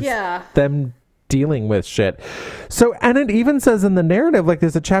you. It's them dealing with shit. So, and it even says in the narrative, like,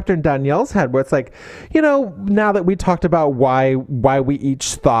 there's a chapter in Danielle's head where it's like, you know, now that we talked about why we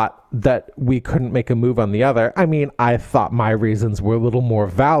each thought that we couldn't make a move on the other. I mean, I thought my reasons were a little more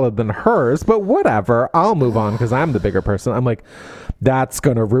valid than hers, but whatever. I'll move on because I'm the bigger person. I'm like, that's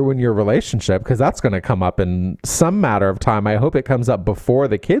going to ruin your relationship because that's going to come up in some matter of time. I hope it comes up before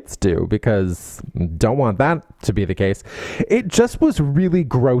the kids do because don't want that to be the case. It just was really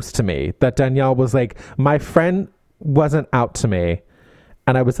gross to me that Danielle was like, my friend wasn't out to me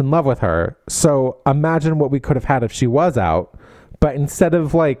and I was in love with her. So imagine what we could have had if she was out. But instead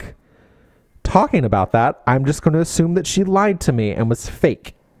of, like, talking about that, I'm just going to assume that she lied to me and was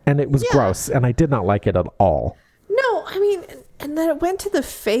fake. And it was gross. And I did not like it at all. No, I mean, and then it went to the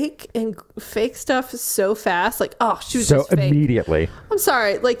fake stuff so fast. Like, oh, she was just fake. So immediately. I'm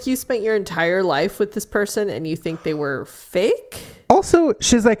sorry. Like, you spent your entire life with this person and you think they were fake? Also,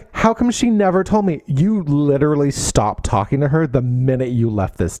 she's like, how come she never told me? You literally stopped talking to her the minute you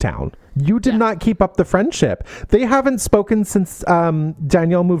left this town. You did not keep up the friendship. They haven't spoken since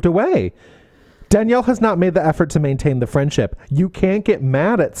Danielle moved away. Danielle has not made the effort to maintain the friendship. You can't get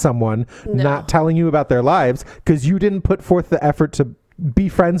mad at someone not telling you about their lives because you didn't put forth the effort to be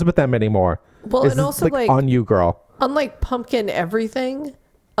friends with them anymore. Well, and also, like, on you, girl. Unlike Pumpkin Everything,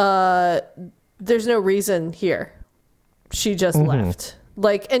 there's no reason here. She just left.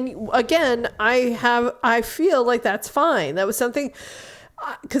 Like, and again, I feel like that's fine. That was something,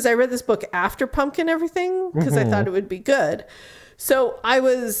 because I read this book after Pumpkin Everything because I thought it would be good. So I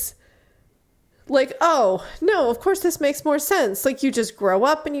was like, oh, no, of course this makes more sense. Like, you just grow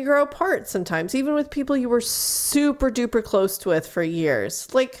up and you grow apart sometimes, even with people you were super duper close with for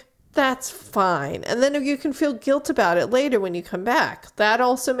years. Like, that's fine. And then you can feel guilt about it later when you come back. That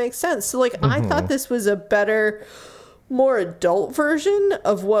also makes sense. So, like, I thought this was a better, more adult version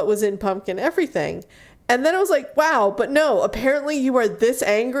of what was in Pumpkin Everything. And then I was like, wow, but no, apparently you are this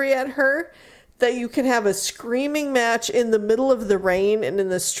angry at her that you can have a screaming match in the middle of the rain and in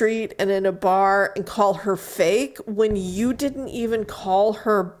the street and in a bar and call her fake when you didn't even call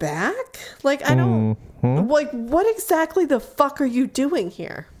her back? Like, I don't, like, what exactly the fuck are you doing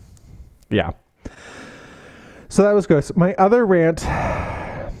here? Yeah. So that was gross. My other rant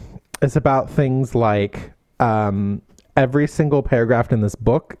is about things like every single paragraph in this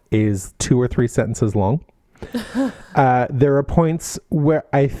book is 2 or 3 sentences long. There are points where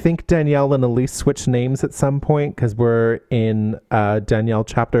I think Danielle and Elise switch names at some point because we're in Danielle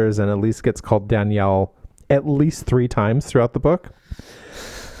chapters and Elise gets called Danielle at least 3 times throughout the book.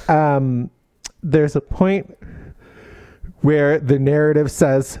 There's a point where the narrative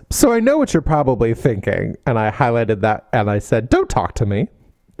says, so I know what you're probably thinking. And I highlighted that and I said, don't talk to me.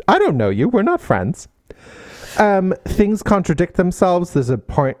 I don't know you. We're not friends. Things contradict themselves. There's a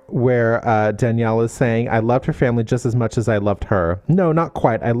point where Danielle is saying, I loved her family just as much as I loved her. No, not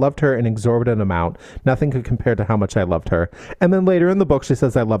quite. I loved her an exorbitant amount. Nothing could compare to how much I loved her. And then later in the book, she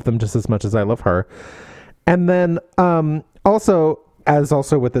says, I love them just as much as I love her. And then also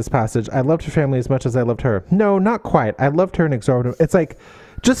with this passage, I loved her family as much as I loved her. No, not quite. I loved her an exorbitant. It's like,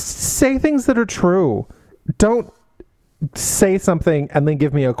 just say things that are true. Don't say something and then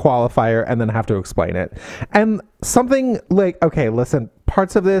give me a qualifier and then have to explain it. And something like, okay, listen,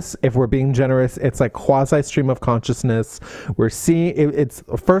 parts of this, if we're being generous, it's like quasi stream of consciousness. We're seeing it's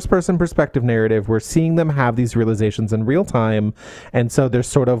a first person perspective narrative. We're seeing them have these realizations in real time. And so there's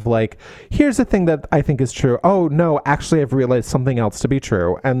sort of like, here's the thing that I think is true. Oh no, actually I've realized something else to be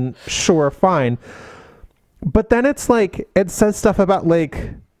true. And sure, fine. But then it's like, it says stuff about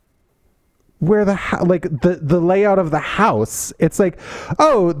like, where the layout of the house. It's like,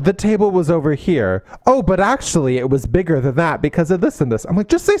 oh, the table was over here. Oh, but actually it was bigger than that because of this and this. I'm like,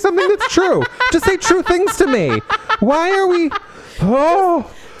 just say something that's true. Just say true things to me. Why are we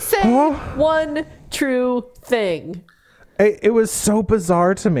say one true thing. It was so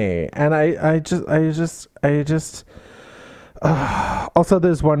bizarre to me. And I just also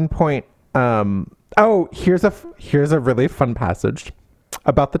there's one point here's a really fun passage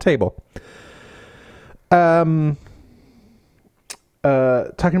about the table. Talking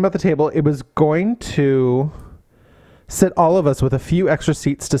about the table, it was going to sit all of us with a few extra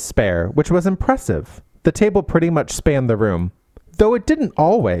seats to spare, which was impressive. The table pretty much spanned the room, though it didn't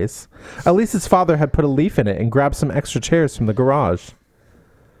always. Elise's father had put a leaf in it and grabbed some extra chairs from the garage.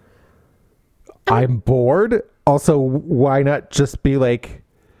 I'm bored. Also, why not just be like...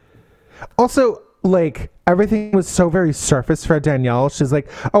 Also, like, everything was so very surface for Danielle. She's like,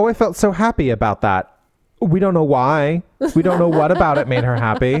 oh, I felt so happy about that. We don't know why. We don't know what about it made her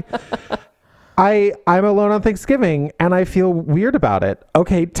happy. I'm alone on Thanksgiving and I feel weird about it.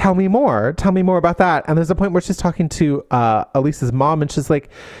 Okay, tell me more. Tell me more about that. And there's a point where she's talking to Elise's mom and she's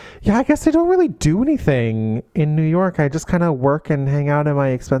like, yeah, I guess I don't really do anything in New York. I just kind of work and hang out in my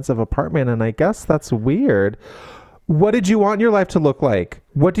expensive apartment. And I guess that's weird. What did you want your life to look like?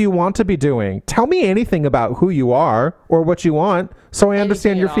 What do you want to be doing? Tell me anything about who you are or what you want so I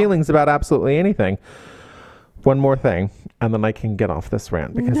understand your feelings about absolutely anything. One more thing, and then I can get off this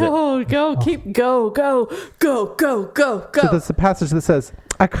rant because go. So there's a passage that says,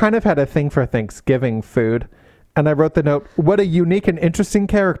 I kind of had a thing for Thanksgiving food, and I wrote the note, what a unique and interesting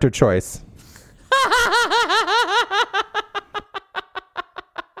character choice.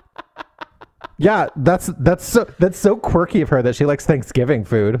 Yeah, that's so quirky of her that she likes Thanksgiving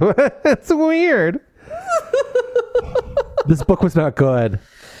food. It's weird. This book was not good.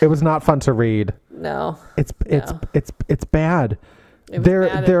 It was not fun to read. No. It's bad.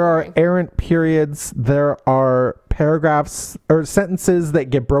 There are errant periods. There are paragraphs or sentences that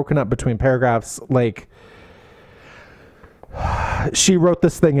get broken up between paragraphs. Like, she wrote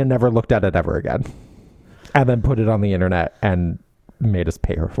this thing and never looked at it ever again. And then put it on the internet and made us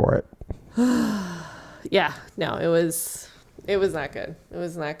pay her for it. Yeah, no, it was not good. It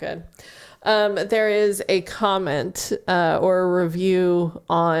was not good. There is a comment or a review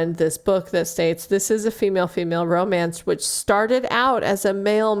on this book that states, this is a female-female romance which started out as a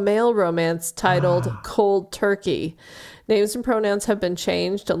male-male romance titled Cold Turkey. Names and pronouns have been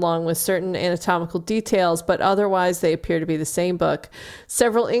changed along with certain anatomical details, but otherwise they appear to be the same book.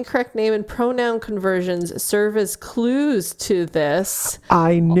 Several incorrect name and pronoun conversions serve as clues to this.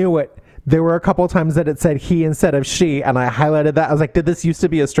 I knew it. There were a couple of times that it said he instead of she, and I highlighted that. I was like, did this used to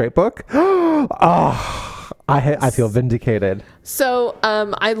be a straight book? I feel vindicated. So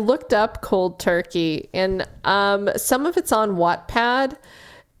I looked up Cold Turkey, and some of it's on Wattpad,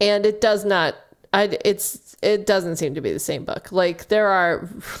 and it does not... it doesn't seem to be the same book. Like, there are...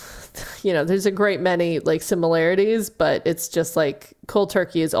 there's a great many like similarities, but it's just like Cold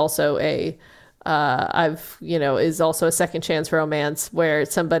Turkey is also is also a second chance romance where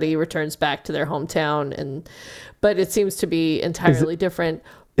somebody returns back to their hometown, but it seems to be entirely different.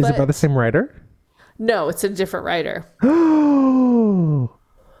 Is it by the same writer? No, it's a different writer.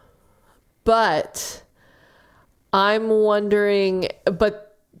 But I'm wondering,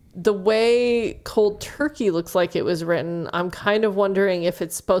 but the way Cold Turkey looks like it was written, I'm kind of wondering if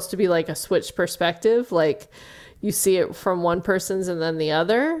it's supposed to be like a switched perspective, like you see it from one person's and then the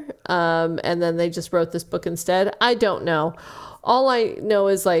other, and then they just wrote this book instead. I don't know. All I know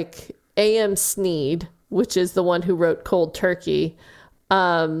is like A.M. Sneed, which is the one who wrote Cold Turkey,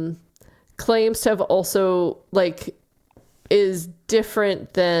 claims to have also like is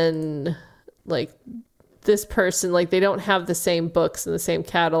different than like this person. Like, they don't have the same books in the same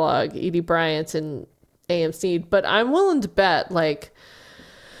catalog, Edie Bryant and A.M. Sneed, but I'm willing to bet like,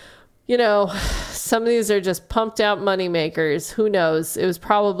 some of these are just pumped out money makers. Who knows? It was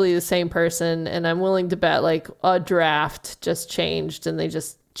probably the same person, and I'm willing to bet like a draft just changed and they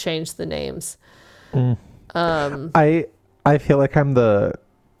just changed the names. I feel like I'm the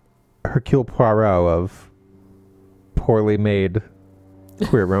Hercule Poirot of poorly made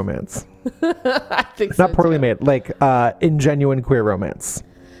queer romance. I think so. Not poorly too. made, like ingenuine queer romance.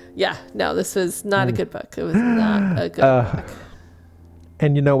 Yeah, no, this was not a good book. It was not a good book.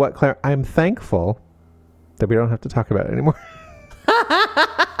 And you know what, Claire? I'm thankful that we don't have to talk about it anymore.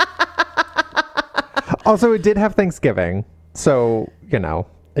 Also, it did have Thanksgiving. So,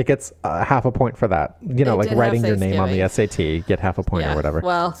 it gets half a point for that. Like writing your name on the SAT, get half a point or whatever.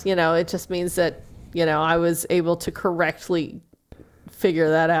 Well, it just means that, I was able to correctly figure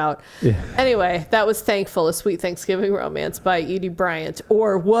that out. Yeah. Anyway, that was Thankful, A Sweet Thanksgiving Romance by Edie Bryant.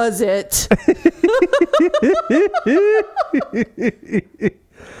 Or was it?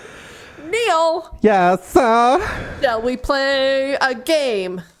 Neil. Yes. Shall we play a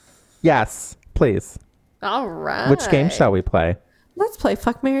game? Yes, please. All right. Which game shall we play? Let's play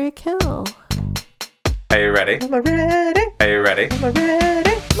Fuck, Marry, Kill. Are you ready? Am I ready? Are you ready? Am I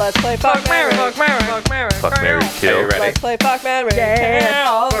ready? Let's play Fuck, Marry, Fuck, Marry, Fuck, Marry, Fuck, Marry, Kill. Are you ready? Let's play Fuck, Marry,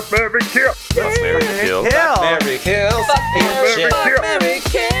 Kill. Fuck, Marry, Kill. Fuck, Marry, Kill. Fuck, Marry, Kill. Fuck, Marry,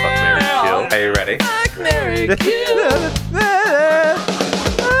 Kill. Fuck, Marry, Kill. Are you ready? Fuck, Marry, Kill.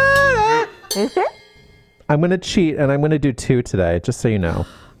 I'm going to cheat and I'm going to do 2 today, just so you know.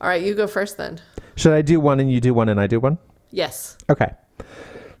 All right, you go first then. Should I do 1 and you do 1 and I do 1? Yes. Okay.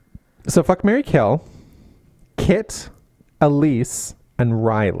 So Fuck, Marry, Kill. Kit, Elise, and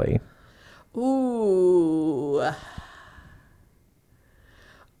Riley. Ooh.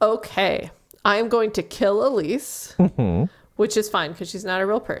 Okay. I'm going to kill Elise, which is fine because she's not a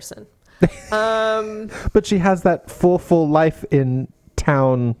real person. But she has that full life in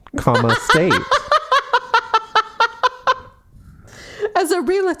town, state. As a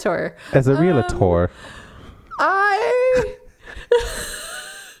realtor.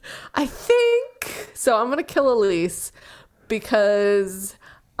 I think so. I'm going to kill Elise because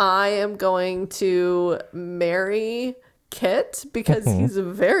I am going to marry Kit because he's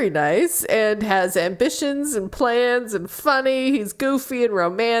very nice and has ambitions and plans and funny. He's goofy and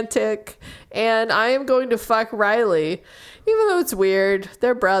romantic. And I am going to fuck Riley, even though it's weird.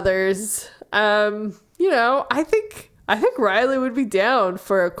 They're brothers. I think Riley would be down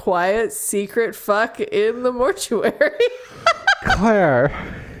for a quiet, secret fuck in the mortuary. Claire.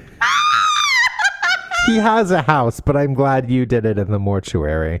 He has a house, but I'm glad you did it in the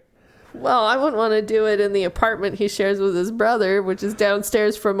mortuary. Well, I wouldn't want to do it in the apartment he shares with his brother, which is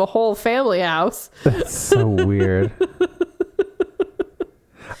downstairs from a whole family house. That's so weird.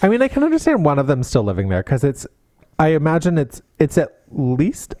 I mean, I can understand one of them still living there because I imagine it's at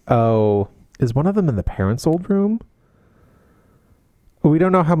least, is one of them in the parents' old room? We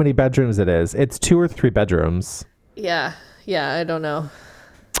don't know how many bedrooms it is. It's 2 or 3 bedrooms. Yeah, I don't know.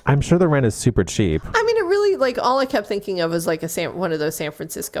 I'm sure the rent is super cheap. I mean, it really, all I kept thinking of was one of those San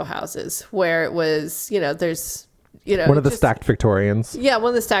Francisco houses where it was, there's, one of the stacked Victorians. Yeah, one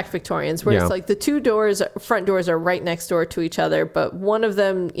of the stacked Victorians where it's the 2 front doors are right next door to each other, but one of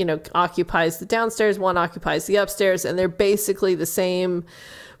them, occupies the downstairs, one occupies the upstairs, and they're basically the same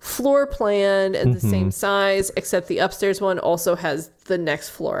floor plan and the same size, except the upstairs one also has the next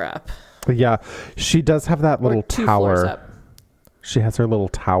floor up. Yeah, she does have that little tower. She has her little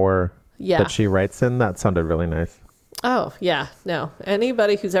tower that she writes in. That sounded really nice. Oh, yeah. No.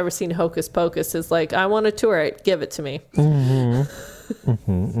 Anybody who's ever seen Hocus Pocus is like, I want to tour it. Give it to me.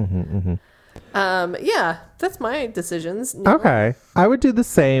 Yeah, that's my decisions. No. Okay. I would do the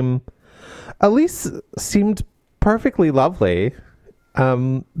same. Elise seemed perfectly lovely,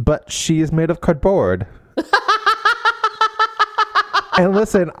 but she is made of cardboard. And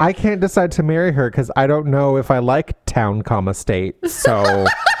listen, I can't decide to marry her because I don't know if I like town, state. So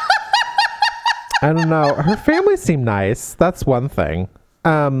I don't know. Her family seemed nice. That's one thing.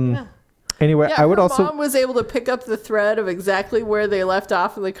 Anyway, I would also. Mom was able to pick up the thread of exactly where they left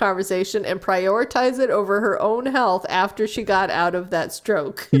off in the conversation and prioritize it over her own health after she got out of that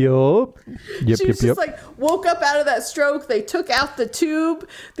stroke. Yep. She was just like, woke up out of that stroke. They took out the tube,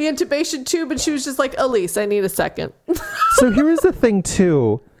 the intubation tube, and she was just like, Elise, I need a second. So here's the thing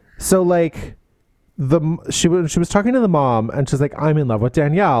too. So like, she was talking to the mom and she's like, I'm in love with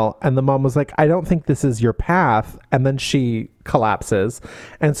Danielle, and the mom was like, I don't think this is your path, and then she collapses,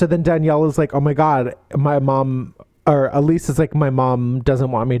 and so then Danielle is like, oh my god, my mom, or Elise is like, my mom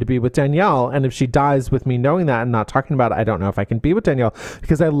doesn't want me to be with Danielle, and if she dies with me knowing that and not talking about it, I don't know if I can be with Danielle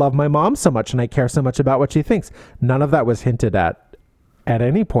because I love my mom so much and I care so much about what she thinks. None of that was hinted at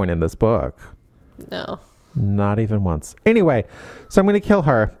any point in this book. No. Not even once. Anyway, so I'm going to kill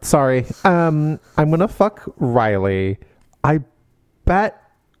her. Sorry. I'm going to fuck Riley. I bet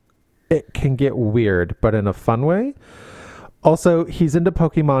it can get weird, but in a fun way. Also, he's into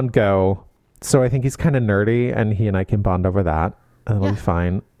Pokemon Go, so I think he's kind of nerdy, and he and I can bond over that. and it'll be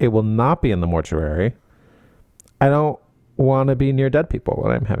fine. It will not be in the mortuary. I don't want to be near dead people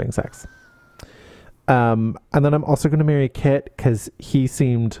when I'm having sex. And then I'm also going to marry Kit because he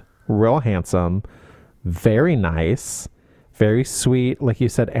seemed real handsome, very nice, very sweet, like you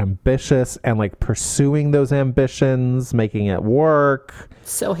said, ambitious, and like pursuing those ambitions, making it work.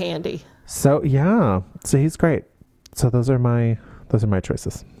 So handy. So yeah, so he's great. So those are my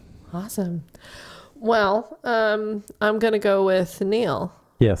choices. Awesome. Well, I'm gonna go with Neil.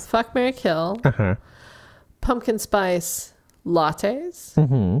 Yes. Fuck, marry, kill. Pumpkin spice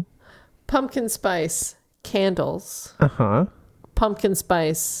lattes. Pumpkin spice candles. Pumpkin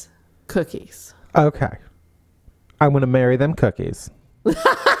spice cookies. Okay. I'm gonna marry them cookies.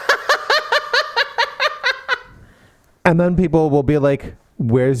 And then people will be like,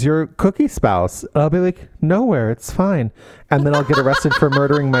 where's your cookie spouse? And I'll be like, nowhere, it's fine. And then I'll get arrested for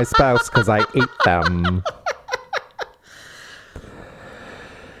murdering my spouse because I ate them.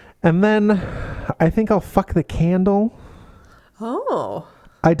 And then I think I'll fuck the candle. Oh.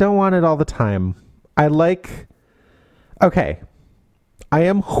 I don't want it all the time. Okay, I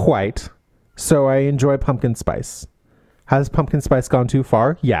am white, so I enjoy pumpkin spice. Has pumpkin spice gone too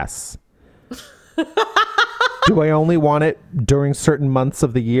far? Yes. Do I only want it during certain months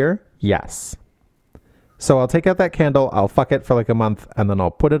of the year? Yes. So I'll take out that candle, I'll fuck it for like a month, and then I'll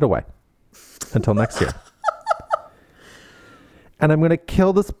put it away until next year. And I'm going to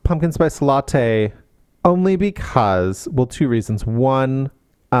kill this pumpkin spice latte only because, well, two reasons. One,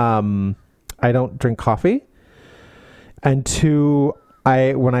 I don't drink coffee. And two,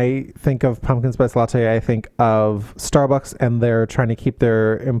 when I think of pumpkin spice latte, I think of Starbucks, and they're trying to keep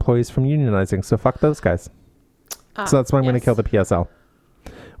their employees from unionizing. So fuck those guys. So that's why I'm going to kill the PSL.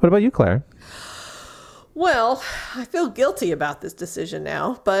 What about you, Claire? Well, I feel guilty about this decision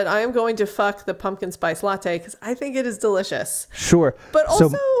now, but I am going to fuck the pumpkin spice latte because I think it is delicious. Sure. But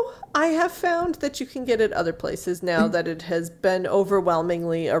also, I have found that you can get it other places now that it has been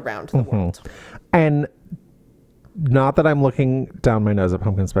overwhelmingly around the world. And not that I'm looking down my nose at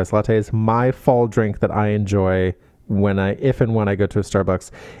pumpkin spice lattes. My fall drink that I enjoy if and when I go to a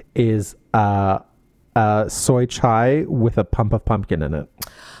Starbucks is soy chai with a pump of pumpkin in it.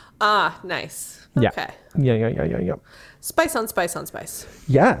 Ah, nice. Okay. Yeah. Spice on spice on spice.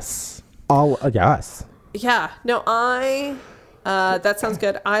 Yes. Yes. Yeah. No, that sounds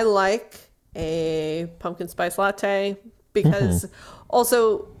good. I like a pumpkin spice latte because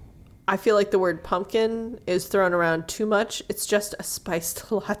also I feel like the word pumpkin is thrown around too much. It's just a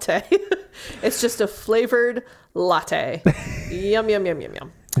spiced latte. It's just a flavored latte. Yum, yum, yum, yum,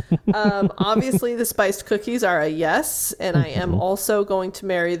 yum. Obviously the spiced cookies are a yes, and I am also going to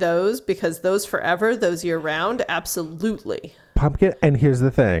marry those because those forever, those year round, absolutely. Pumpkin, and here's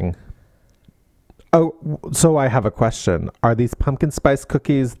the thing. Oh, so I have a question. Are these pumpkin spice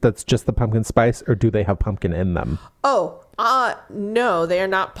cookies that's just the pumpkin spice, or do they have pumpkin in them? Oh, no, they are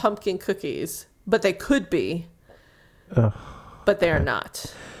not pumpkin cookies, but they could be. But they are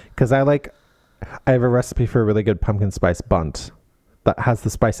not. Because I have a recipe for a really good pumpkin spice bunt that has the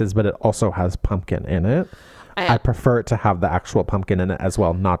spices, but it also has pumpkin in it. I prefer it to have the actual pumpkin in it as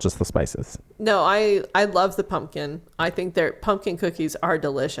well, not just the spices. No, I love the pumpkin. I think their pumpkin cookies are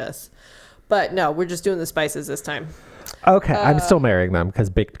delicious. But no, we're just doing the spices this time. Okay, I'm still marrying them because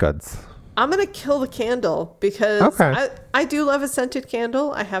baked goods. I'm going to kill the candle because I do love a scented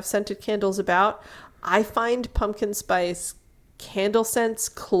candle. I have scented candles about. I find pumpkin spice candle scents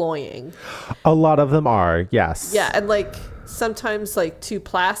cloying. A lot of them are, yes. Yeah, and sometimes too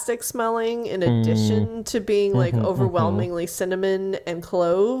plastic smelling in addition to being overwhelmingly cinnamon and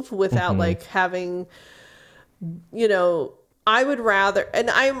clove without having, I would rather,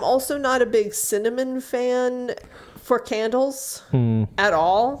 and I'm also not a big cinnamon fan for candles at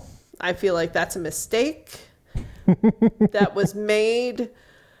all. I feel like that's a mistake that was made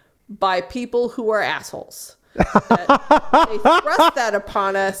by people who are assholes. They thrust that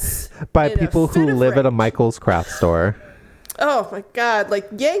upon us by people who live at a Michael's craft store. Oh my God.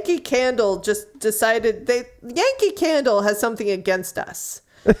 Yankee Candle just decided Yankee Candle has something against us.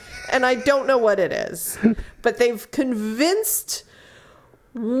 And I don't know what it is, but they've convinced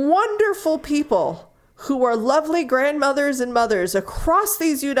wonderful people who are lovely grandmothers and mothers across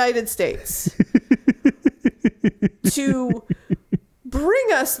these United States to bring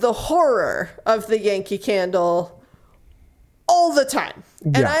us the horror of the Yankee Candle all the time.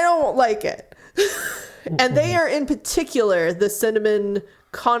 And I don't like it. And they are in particular the cinnamon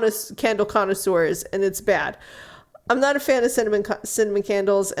candle connoisseurs, and it's bad. I'm not a fan of cinnamon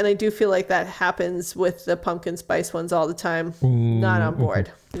candles, and I do feel like that happens with the pumpkin spice ones all the time. Not on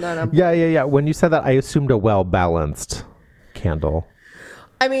board. Not on board. Yeah. When you said that, I assumed a well-balanced candle.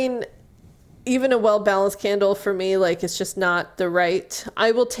 I mean, even a well-balanced candle for me, like, it's just not the right.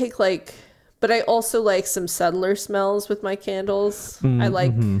 I will take but I also like some subtler smells with my candles. I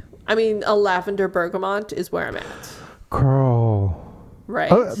like, I mean, a lavender bergamot is where I'm at. Girl.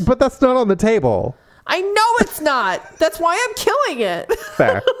 Right. But that's not on the table. I know it's not. That's why I'm killing it.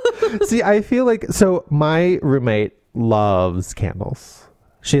 Fair. See, I feel like, so my roommate loves candles.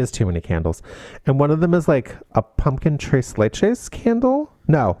 She has too many candles. And one of them is like a pumpkin tres leches candle.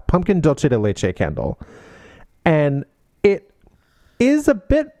 No, pumpkin dulce de leche candle. And it is a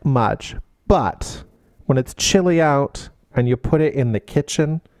bit much, but when it's chilly out and you put it in the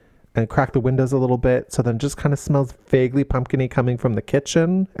kitchen and crack the windows a little bit, so then just kind of smells vaguely pumpkin-y coming from the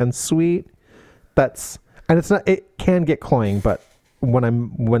kitchen and sweet. And it's not, it can get cloying, but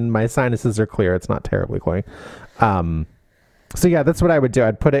when my sinuses are clear, it's not terribly cloying. So yeah, that's what I would do.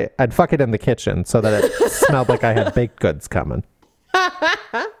 I'd fuck it in the kitchen so that it smelled like I had baked goods coming.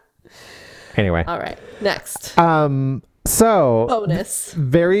 Anyway. All right. Next. So Bonus.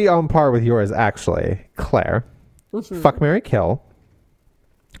 Very on par with yours, actually, Claire. Fuck, marry, kill.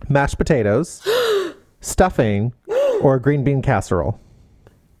 Mashed potatoes, stuffing, or green bean casserole.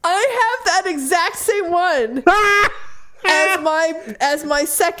 I have that exact same one as my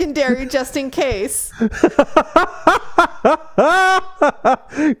secondary, just in case.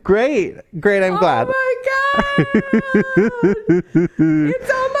 Great. I'm glad. Oh my god!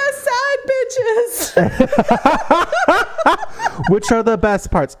 It's all my side bitches. Which are the best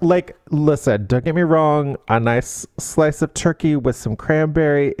parts? Like, listen, don't get me wrong. A nice slice of turkey with some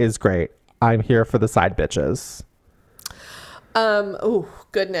cranberry is great. I'm here for the side bitches. Oh,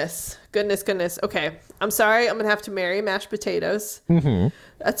 goodness. Okay. I'm sorry. I'm going to have to marry mashed potatoes.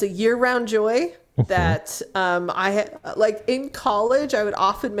 That's a year-round joy that like in college, I would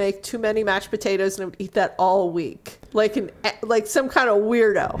often make too many mashed potatoes and I would eat that all week. Like some kind of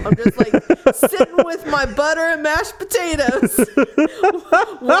weirdo. I'm just like sitting with my butter and mashed potatoes,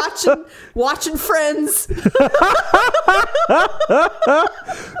 watching Friends.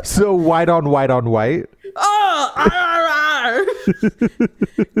 So white on white. Oh,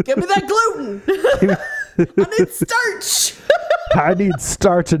 give me that gluten. I need starch. I need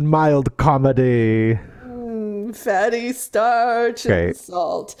starch and mild comedy. Fatty starch and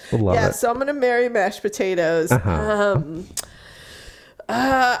salt. Love it. So I'm going to marry mashed potatoes. I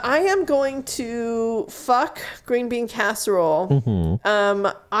am going to fuck green bean casserole.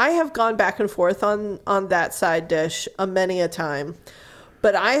 I have gone back and forth on that side dish many a time.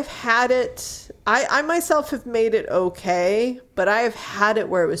 But I've had it, I myself have made it okay, but I have had it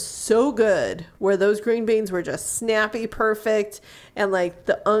where it was so good, where those green beans were just snappy perfect, and like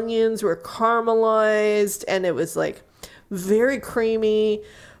the onions were caramelized, and it was like very creamy,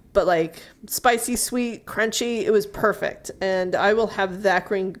 but like spicy, sweet, crunchy. It was perfect. And I will have that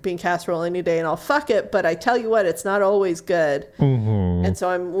green bean casserole any day and I'll fuck it. But I tell you what, it's not always good. And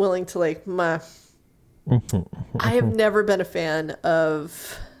so I'm willing to like, I have never been a fan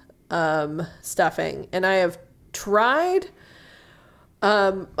of stuffing, and I have tried.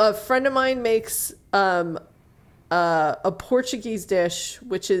 A friend of mine makes a Portuguese dish,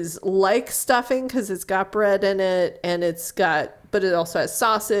 which is like stuffing because it's got bread in it, and but it also has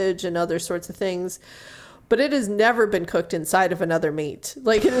sausage and other sorts of things. But it has never been cooked inside of another meat.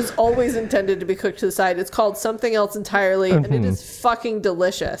 Like, it is always intended to be cooked to the side. It's called something else entirely, and it is fucking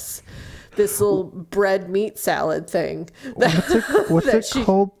delicious. This little bread meat salad thing. What's it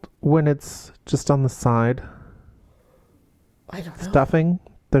called when it's just on the side? I don't know. Stuffing?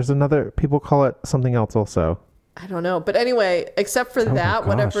 There's another, people call it something else also. I don't know. But anyway, except for that,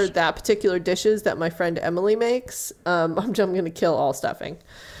 whatever that particular dish is that my friend Emily makes, I'm going to kill all stuffing.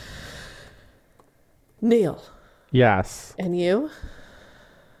 Neil. Yes. And you?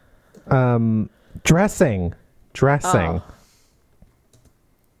 Dressing.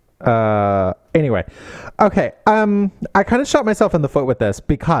 Oh. Anyway. Okay. I kind of shot myself in the foot with this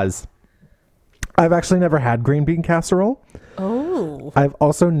because I've actually never had green bean casserole. Oh. I've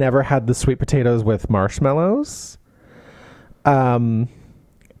also never had the sweet potatoes with marshmallows. And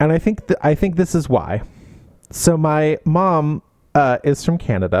I think this is why. So my mom is from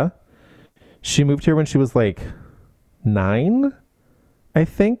Canada. She moved here when she was like 9, I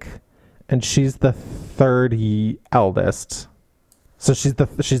think, and she's the third eldest. So she's the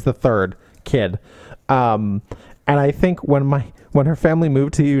third kid. And I think when her family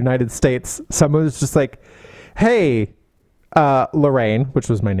moved to the United States, someone was just like, "Hey, Lorraine," which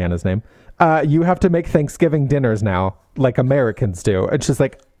was my Nana's name, "you have to make Thanksgiving dinners now, like Americans do." And she's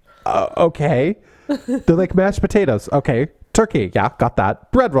like, "Okay." They're like, "Mashed potatoes." "Okay, Turkey, yeah, got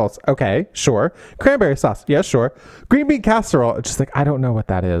that. Bread rolls, okay, sure. Cranberry sauce, yeah, sure. Green bean casserole, just like, I don't know what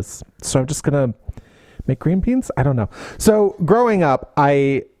that is. So I'm just gonna make green beans? I don't know. So growing up,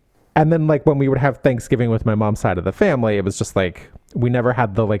 and then like when we would have Thanksgiving with my mom's side of the family, it was just like, we never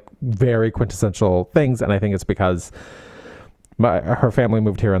had the like very quintessential things. And I think it's because her family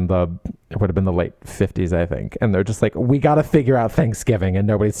moved here it would have been the late 50s, I think. And they're just like, we got to figure out Thanksgiving and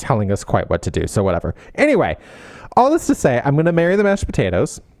nobody's telling us quite what to do. So whatever. Anyway, all this to say, I'm going to marry the mashed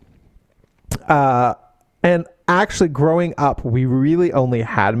potatoes. And actually growing up, we really only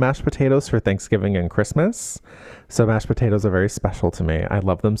had mashed potatoes for Thanksgiving and Christmas. So mashed potatoes are very special to me. I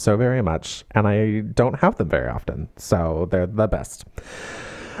love them so very much. And I don't have them very often. So they're the best.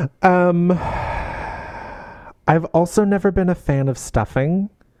 I've also never been a fan of stuffing.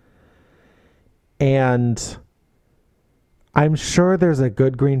 And I'm sure there's a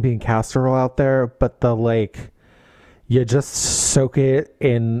good green bean casserole out there, but you just soak it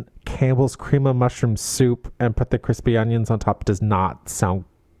in Campbell's cream of mushroom soup and put the crispy onions on top does not sound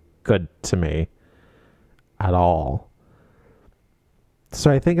good to me at all.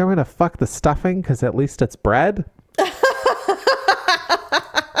 So I think I'm going to fuck the stuffing because at least it's bread.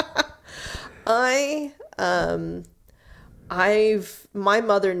 My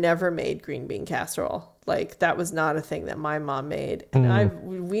mother never made green bean casserole. Like that was not a thing that my mom made.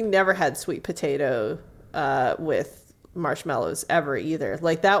 And we never had sweet potato with marshmallows ever either.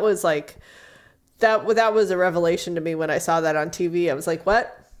 Like that was a revelation to me when I saw that on TV. I was like,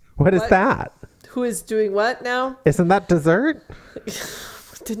 what is that? Who is doing what now? Isn't that dessert?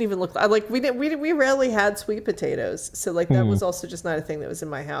 Didn't even look like we rarely had sweet potatoes. So like that was also just not a thing that was in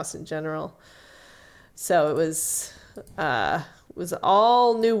my house in general. So it was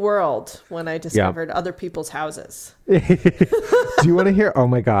all new world when I discovered other people's houses. Do you want to hear? Oh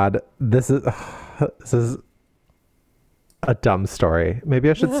my God, this is a dumb story. Maybe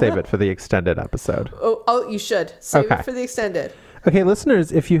I should save it for the extended episode. Oh, you should save it for the extended. Okay,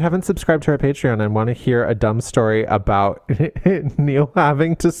 listeners, if you haven't subscribed to our Patreon and want to hear a dumb story about Neil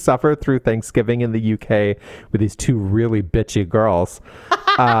having to suffer through Thanksgiving in the UK with these two really bitchy girls,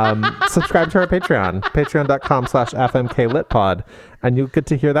 subscribe to our Patreon, patreon.com/FMKLitPod, and you'll get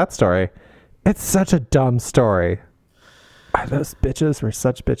to hear that story. It's such a dumb story. Those bitches were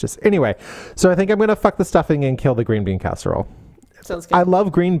such bitches. Anyway, so I think I'm going to fuck the stuffing and kill the green bean casserole. Sounds good. I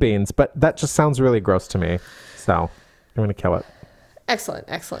love green beans, but that just sounds really gross to me. So I'm going to kill it. Excellent.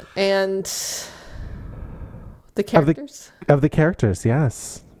 And the characters? Of the characters,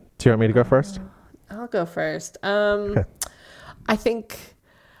 yes. Do you want me to go first? I'll go first. Okay. I think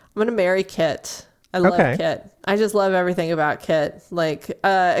I'm going to marry Kit. I love Kit. I just love everything about Kit, like,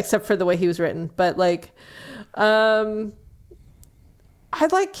 except for the way he was written. But, like, I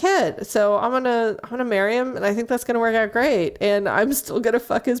like Kit, so I'm gonna marry him, and I think that's gonna work out great. And I'm still gonna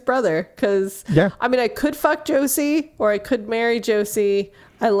fuck his brother, because I mean, I could fuck Josie, or I could marry Josie.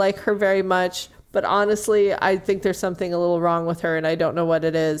 I like her very much, but honestly, I think there's something a little wrong with her, and I don't know what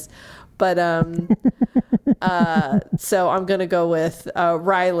it is. But so I'm gonna go with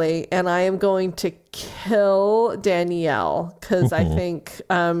Riley, and I am going to kill Danielle because I think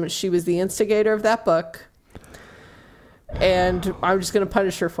she was the instigator of that book. And I'm just going to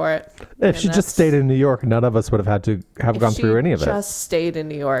punish her for it. If she just stayed in New York, none of us would have had to have gone through any of it. Just stayed in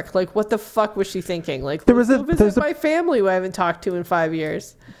New York. Like, what the fuck was she thinking? Like, there's my family who I haven't talked to in 5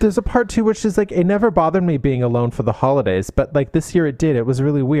 years. There's a part too, which is like, it never bothered me being alone for the holidays, but like this year it did. It was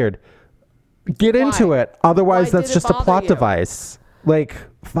really weird. Get into it. Otherwise, that's just a plot device. Like,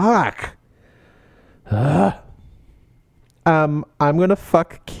 fuck. I'm going to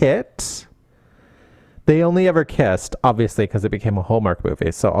fuck Kit. They only ever kissed, obviously, because it became a Hallmark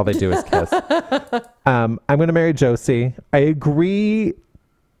movie. So all they do is kiss. I'm going to marry Josie. I agree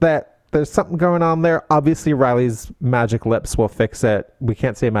that there's something going on there. Obviously, Riley's magic lips will fix it. We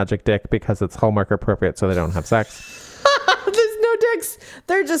can't say magic dick because it's Hallmark appropriate, so they don't have sex. There's no dicks.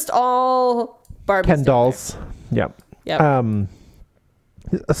 They're just all Barbies. Ken dolls. Yep.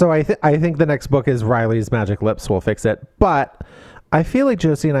 So I think the next book is Riley's magic lips will fix it. But I feel like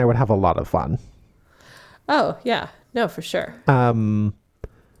Josie and I would have a lot of fun. Oh, yeah. No, for sure. And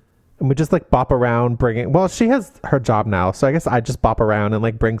we just like bop around she has her job now. So I guess I just bop around and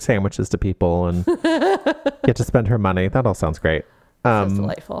like bring sandwiches to people and get to spend her money. That all sounds great. Sounds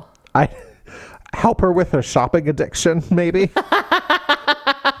delightful. I help her with her shopping addiction, maybe.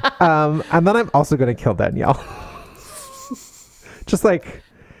 And then I'm also going to kill Danielle. Just like,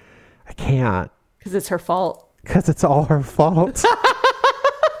 I can't. Because it's her fault. Because it's all her fault.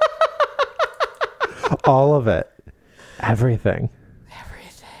 All of it. Everything.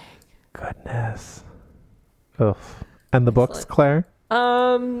 Everything. Goodness. Ugh. And the books, Claire?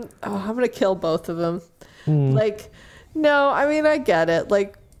 I'm gonna kill both of them. Like, no, I mean, I get it.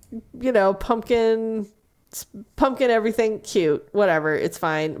 Like, you know, pumpkin, everything cute, whatever, it's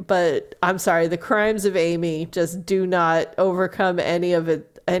fine. But I'm sorry, the crimes of Amy just do not overcome any of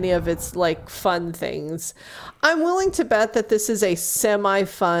its like fun things. I'm willing to bet that this is a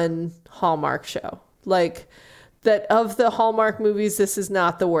semi-fun Hallmark show. Like, that of the Hallmark movies, this is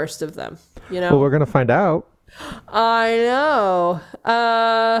not the worst of them. You know? Well, we're gonna find out. I know.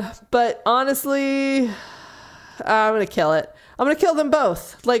 But honestly, I'm gonna kill it. I'm gonna kill them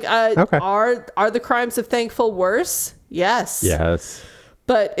both. Like, Okay. Are the crimes of Thankful worse? Yes. Yes.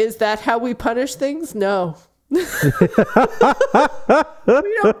 But is that how we punish things? No. We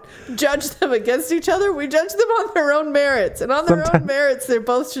don't judge them against each other. We judge them on their own merits. And on their own merits, they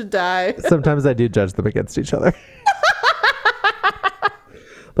both should die. Sometimes I do judge them against each other.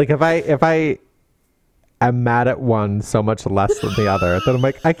 Like, if I am mad at one so much less than the other, then I'm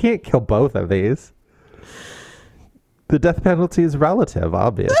like, I can't kill both of these. The death penalty is relative,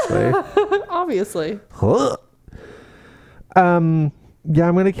 obviously. Obviously. Yeah, I'm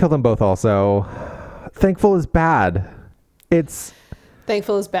gonna kill them both also. Thankful is bad.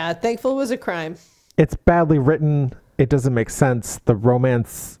 Thankful is bad. Thankful was a crime. It's badly written. It doesn't make sense. The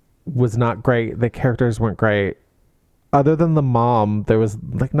romance was not great. The characters weren't great. Other than the mom, there was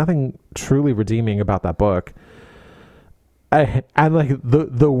like nothing truly redeeming about that book. And like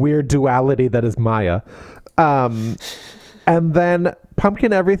the weird duality that is Maya. And then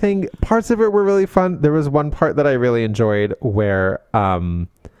Pumpkin Everything, parts of it were really fun. There was one part that I really enjoyed where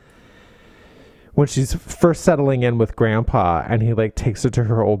when she's first settling in with Grandpa and he like takes her to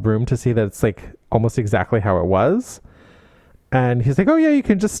her old room to see that it's like almost exactly how it was. And he's like, oh yeah, you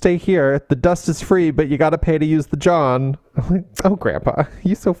can just stay here. The dust is free, but you got to pay to use the John. I'm like, oh, Grandpa,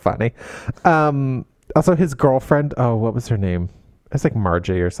 you're so funny. Also his girlfriend, oh, what was her name? It's like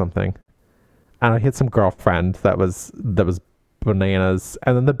Margie or something. I don't know, he had some girlfriend that was bananas.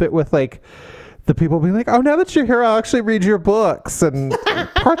 And then the bit with like the people being like, oh, now that you're here, I'll actually read your books. And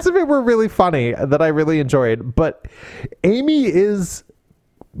parts of it were really funny that I really enjoyed. But Amy is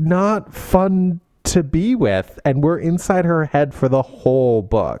not fun to be with, and we're inside her head for the whole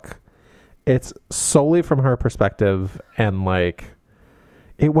book. It's solely from her perspective, and like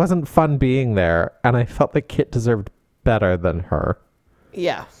it wasn't fun being there, and I felt that Kit deserved better than her.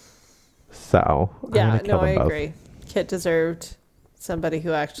 Yeah. So yeah, no, I agree. Kit deserved somebody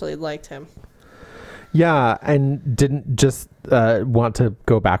who actually liked him. Yeah, and didn't just want to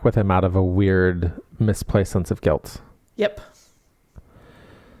go back with him out of a weird misplaced sense of guilt. Yep.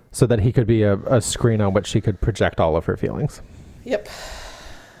 So that he could be a screen on which she could project all of her feelings. Yep.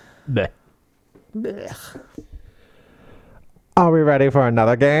 Blech. Blech. Are we ready for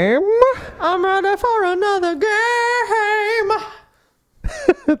another game? I'm ready for another game.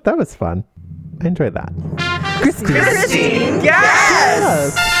 That was fun. I enjoyed that. Christine,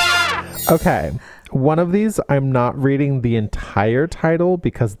 yes! Okay. One of these, I'm not reading the entire title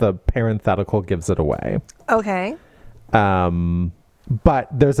because the parenthetical gives it away. Okay. But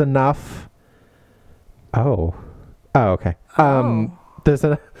there's enough. Oh, okay. There's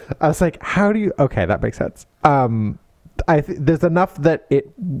a. I was like, how do you? Okay, that makes sense. There's enough that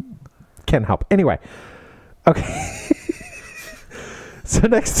it can help. Anyway, okay. So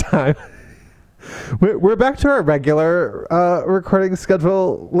next time, we're back to our regular recording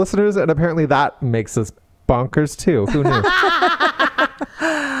schedule, listeners, and apparently that makes us bonkers too. Who knew?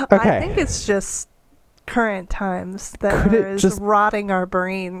 Okay. I think it's just current times that is rotting our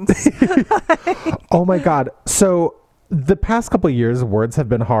brains. Oh my God. So the past couple of years, words have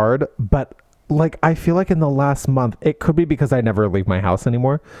been hard, but like, I feel like in the last month, it could be because I never leave my house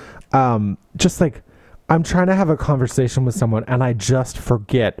anymore. Just like, I'm trying to have a conversation with someone and I just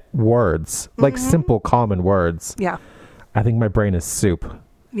forget words, like simple, common words. Yeah. I think my brain is soup.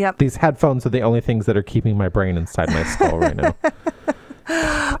 Yep. These headphones are the only things that are keeping my brain inside my skull right now.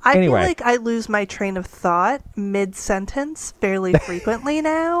 I feel like I lose my train of thought mid-sentence fairly frequently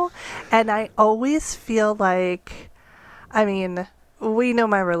now. And I always feel like, I mean, we know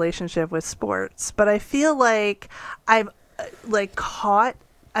my relationship with sports, but I feel like I've like caught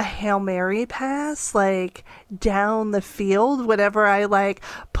a Hail Mary pass like down the field whenever I like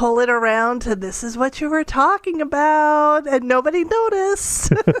pull it around to this is what you were talking about and nobody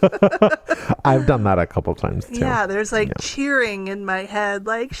noticed. I've done that a couple times too. Yeah, there's like cheering in my head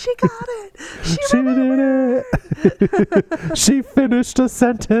like she got it. She did it. She finished a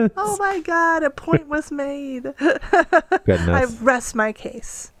sentence. Oh my God, a point was made. Goodness. I rest my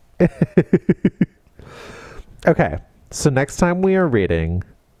case. Okay, so next time we are reading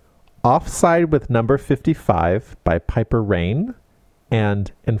Offside with Number 55 by Piper Rain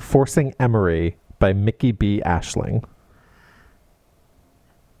and Enforcing Emery by Mickey B. Ashling.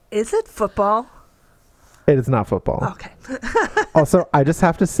 Is it football? It is not football. Okay. Also, I just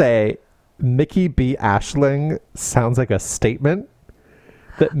have to say, Mickey B. Ashling sounds like a statement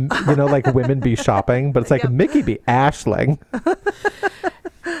that, you know, like women be shopping, but it's like Mickey B. Ashling.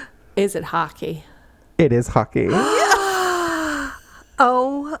 Is it hockey? It is hockey.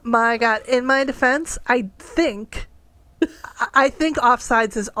 Oh my God. In my defense, I think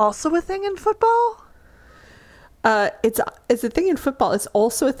offsides is also a thing in football. It's a thing in football. It's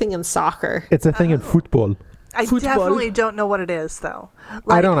also a thing in soccer. It's a thing in football. I definitely don't know what it is, though.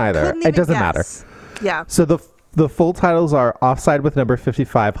 I don't either. It doesn't matter. Yeah. So the full titles are Offside with Number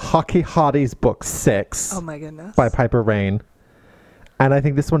 55, Hockey Hotties Book 6. Oh my goodness. By Piper Rain. And I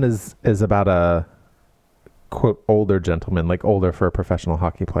think this one is about a, quote, older gentleman, like older for a professional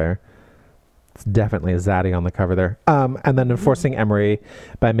hockey player. It's definitely a zaddy on the cover there. And then Enforcing Emery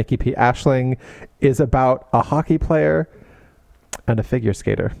by Mickey P. Ashling is about a hockey player and a figure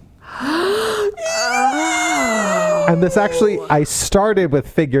skater. And this actually, I started with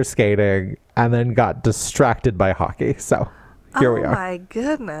figure skating and then got distracted by hockey. So here we are. Oh my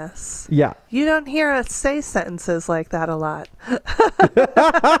goodness. Yeah. You don't hear us say sentences like that a lot.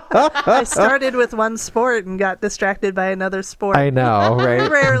 I started with one sport and got distracted by another sport. I know, right?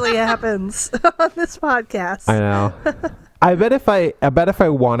 It rarely happens on this podcast. I know. I bet if I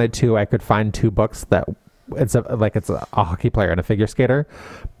wanted to, I could find two books that it's a hockey player and a figure skater.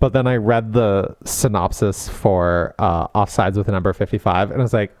 But then I read the synopsis for Offsides with Number 55 and I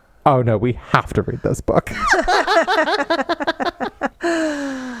was like, oh no, we have to read this book.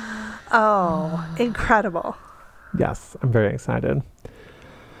 Oh, incredible. Yes, I'm very excited.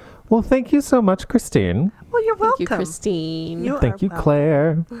 Well, thank you so much, Christine. Well, you're welcome. Thank you, Christine. Thank you,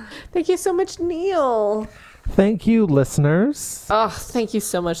 Claire. Thank you so much, Neil. Thank you, listeners. Oh, thank you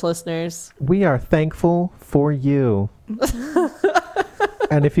so much, listeners. We are thankful for you.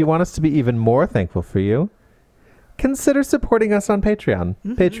 And if you want us to be even more thankful for you, consider supporting us on Patreon.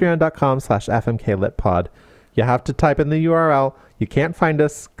 Patreon.com/FMKLitPod. You have to type in the URL. You can't find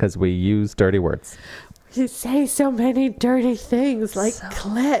us because we use dirty words. You say so many dirty things like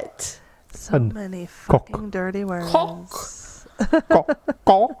clit. So many fucking dirty words.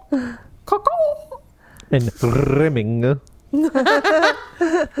 And rimming.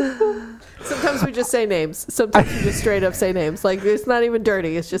 Sometimes we just say names. Sometimes we just straight up say names. Like, it's not even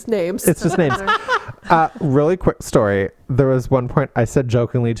dirty. It's just names. It's just names. Really quick story. There was one point I said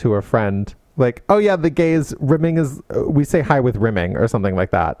jokingly to a friend, like, oh yeah, the gays rimming is, we say hi with rimming or something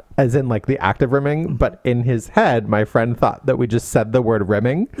like that, as in like the act of rimming. But in his head, my friend thought that we just said the word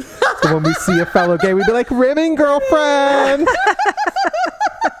rimming. So when we see a fellow gay, we'd be like, rimming, girlfriend.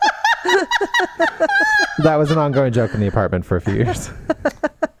 That was an ongoing joke in the apartment for a few years.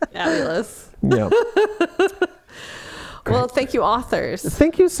 Fabulous. Yeah. Well, thank you, authors.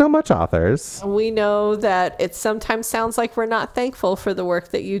 Thank you so much, authors. We know that it sometimes sounds like we're not thankful for the work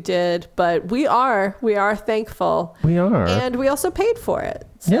that you did, but we are thankful. We are. And we also paid for it.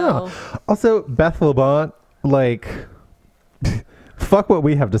 So. Yeah. Also, Beth Labont, like, fuck what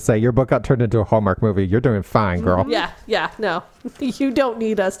we have to say. Your book got turned into a Hallmark movie. You're doing fine, girl. Yeah, no. You don't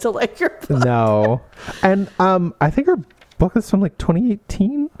need us to like your book. No. And I think her book is from like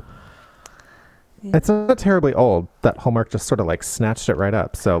 2018. Yeah. It's not terribly old. That Hallmark just sort of like snatched it right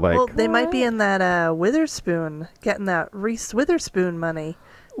up. So like, well, they might be in that Witherspoon, getting that Reese Witherspoon money.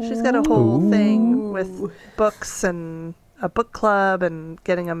 She's got a whole thing with books and a book club and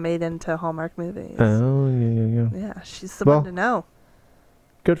getting them made into Hallmark movies. Oh yeah. Yeah, she's the one to know.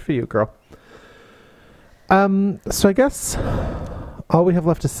 Good for you, girl. So I guess all we have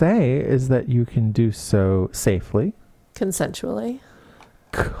left to say is that you can do so safely, consensually,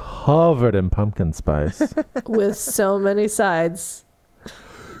 covered in pumpkin spice, with so many sides.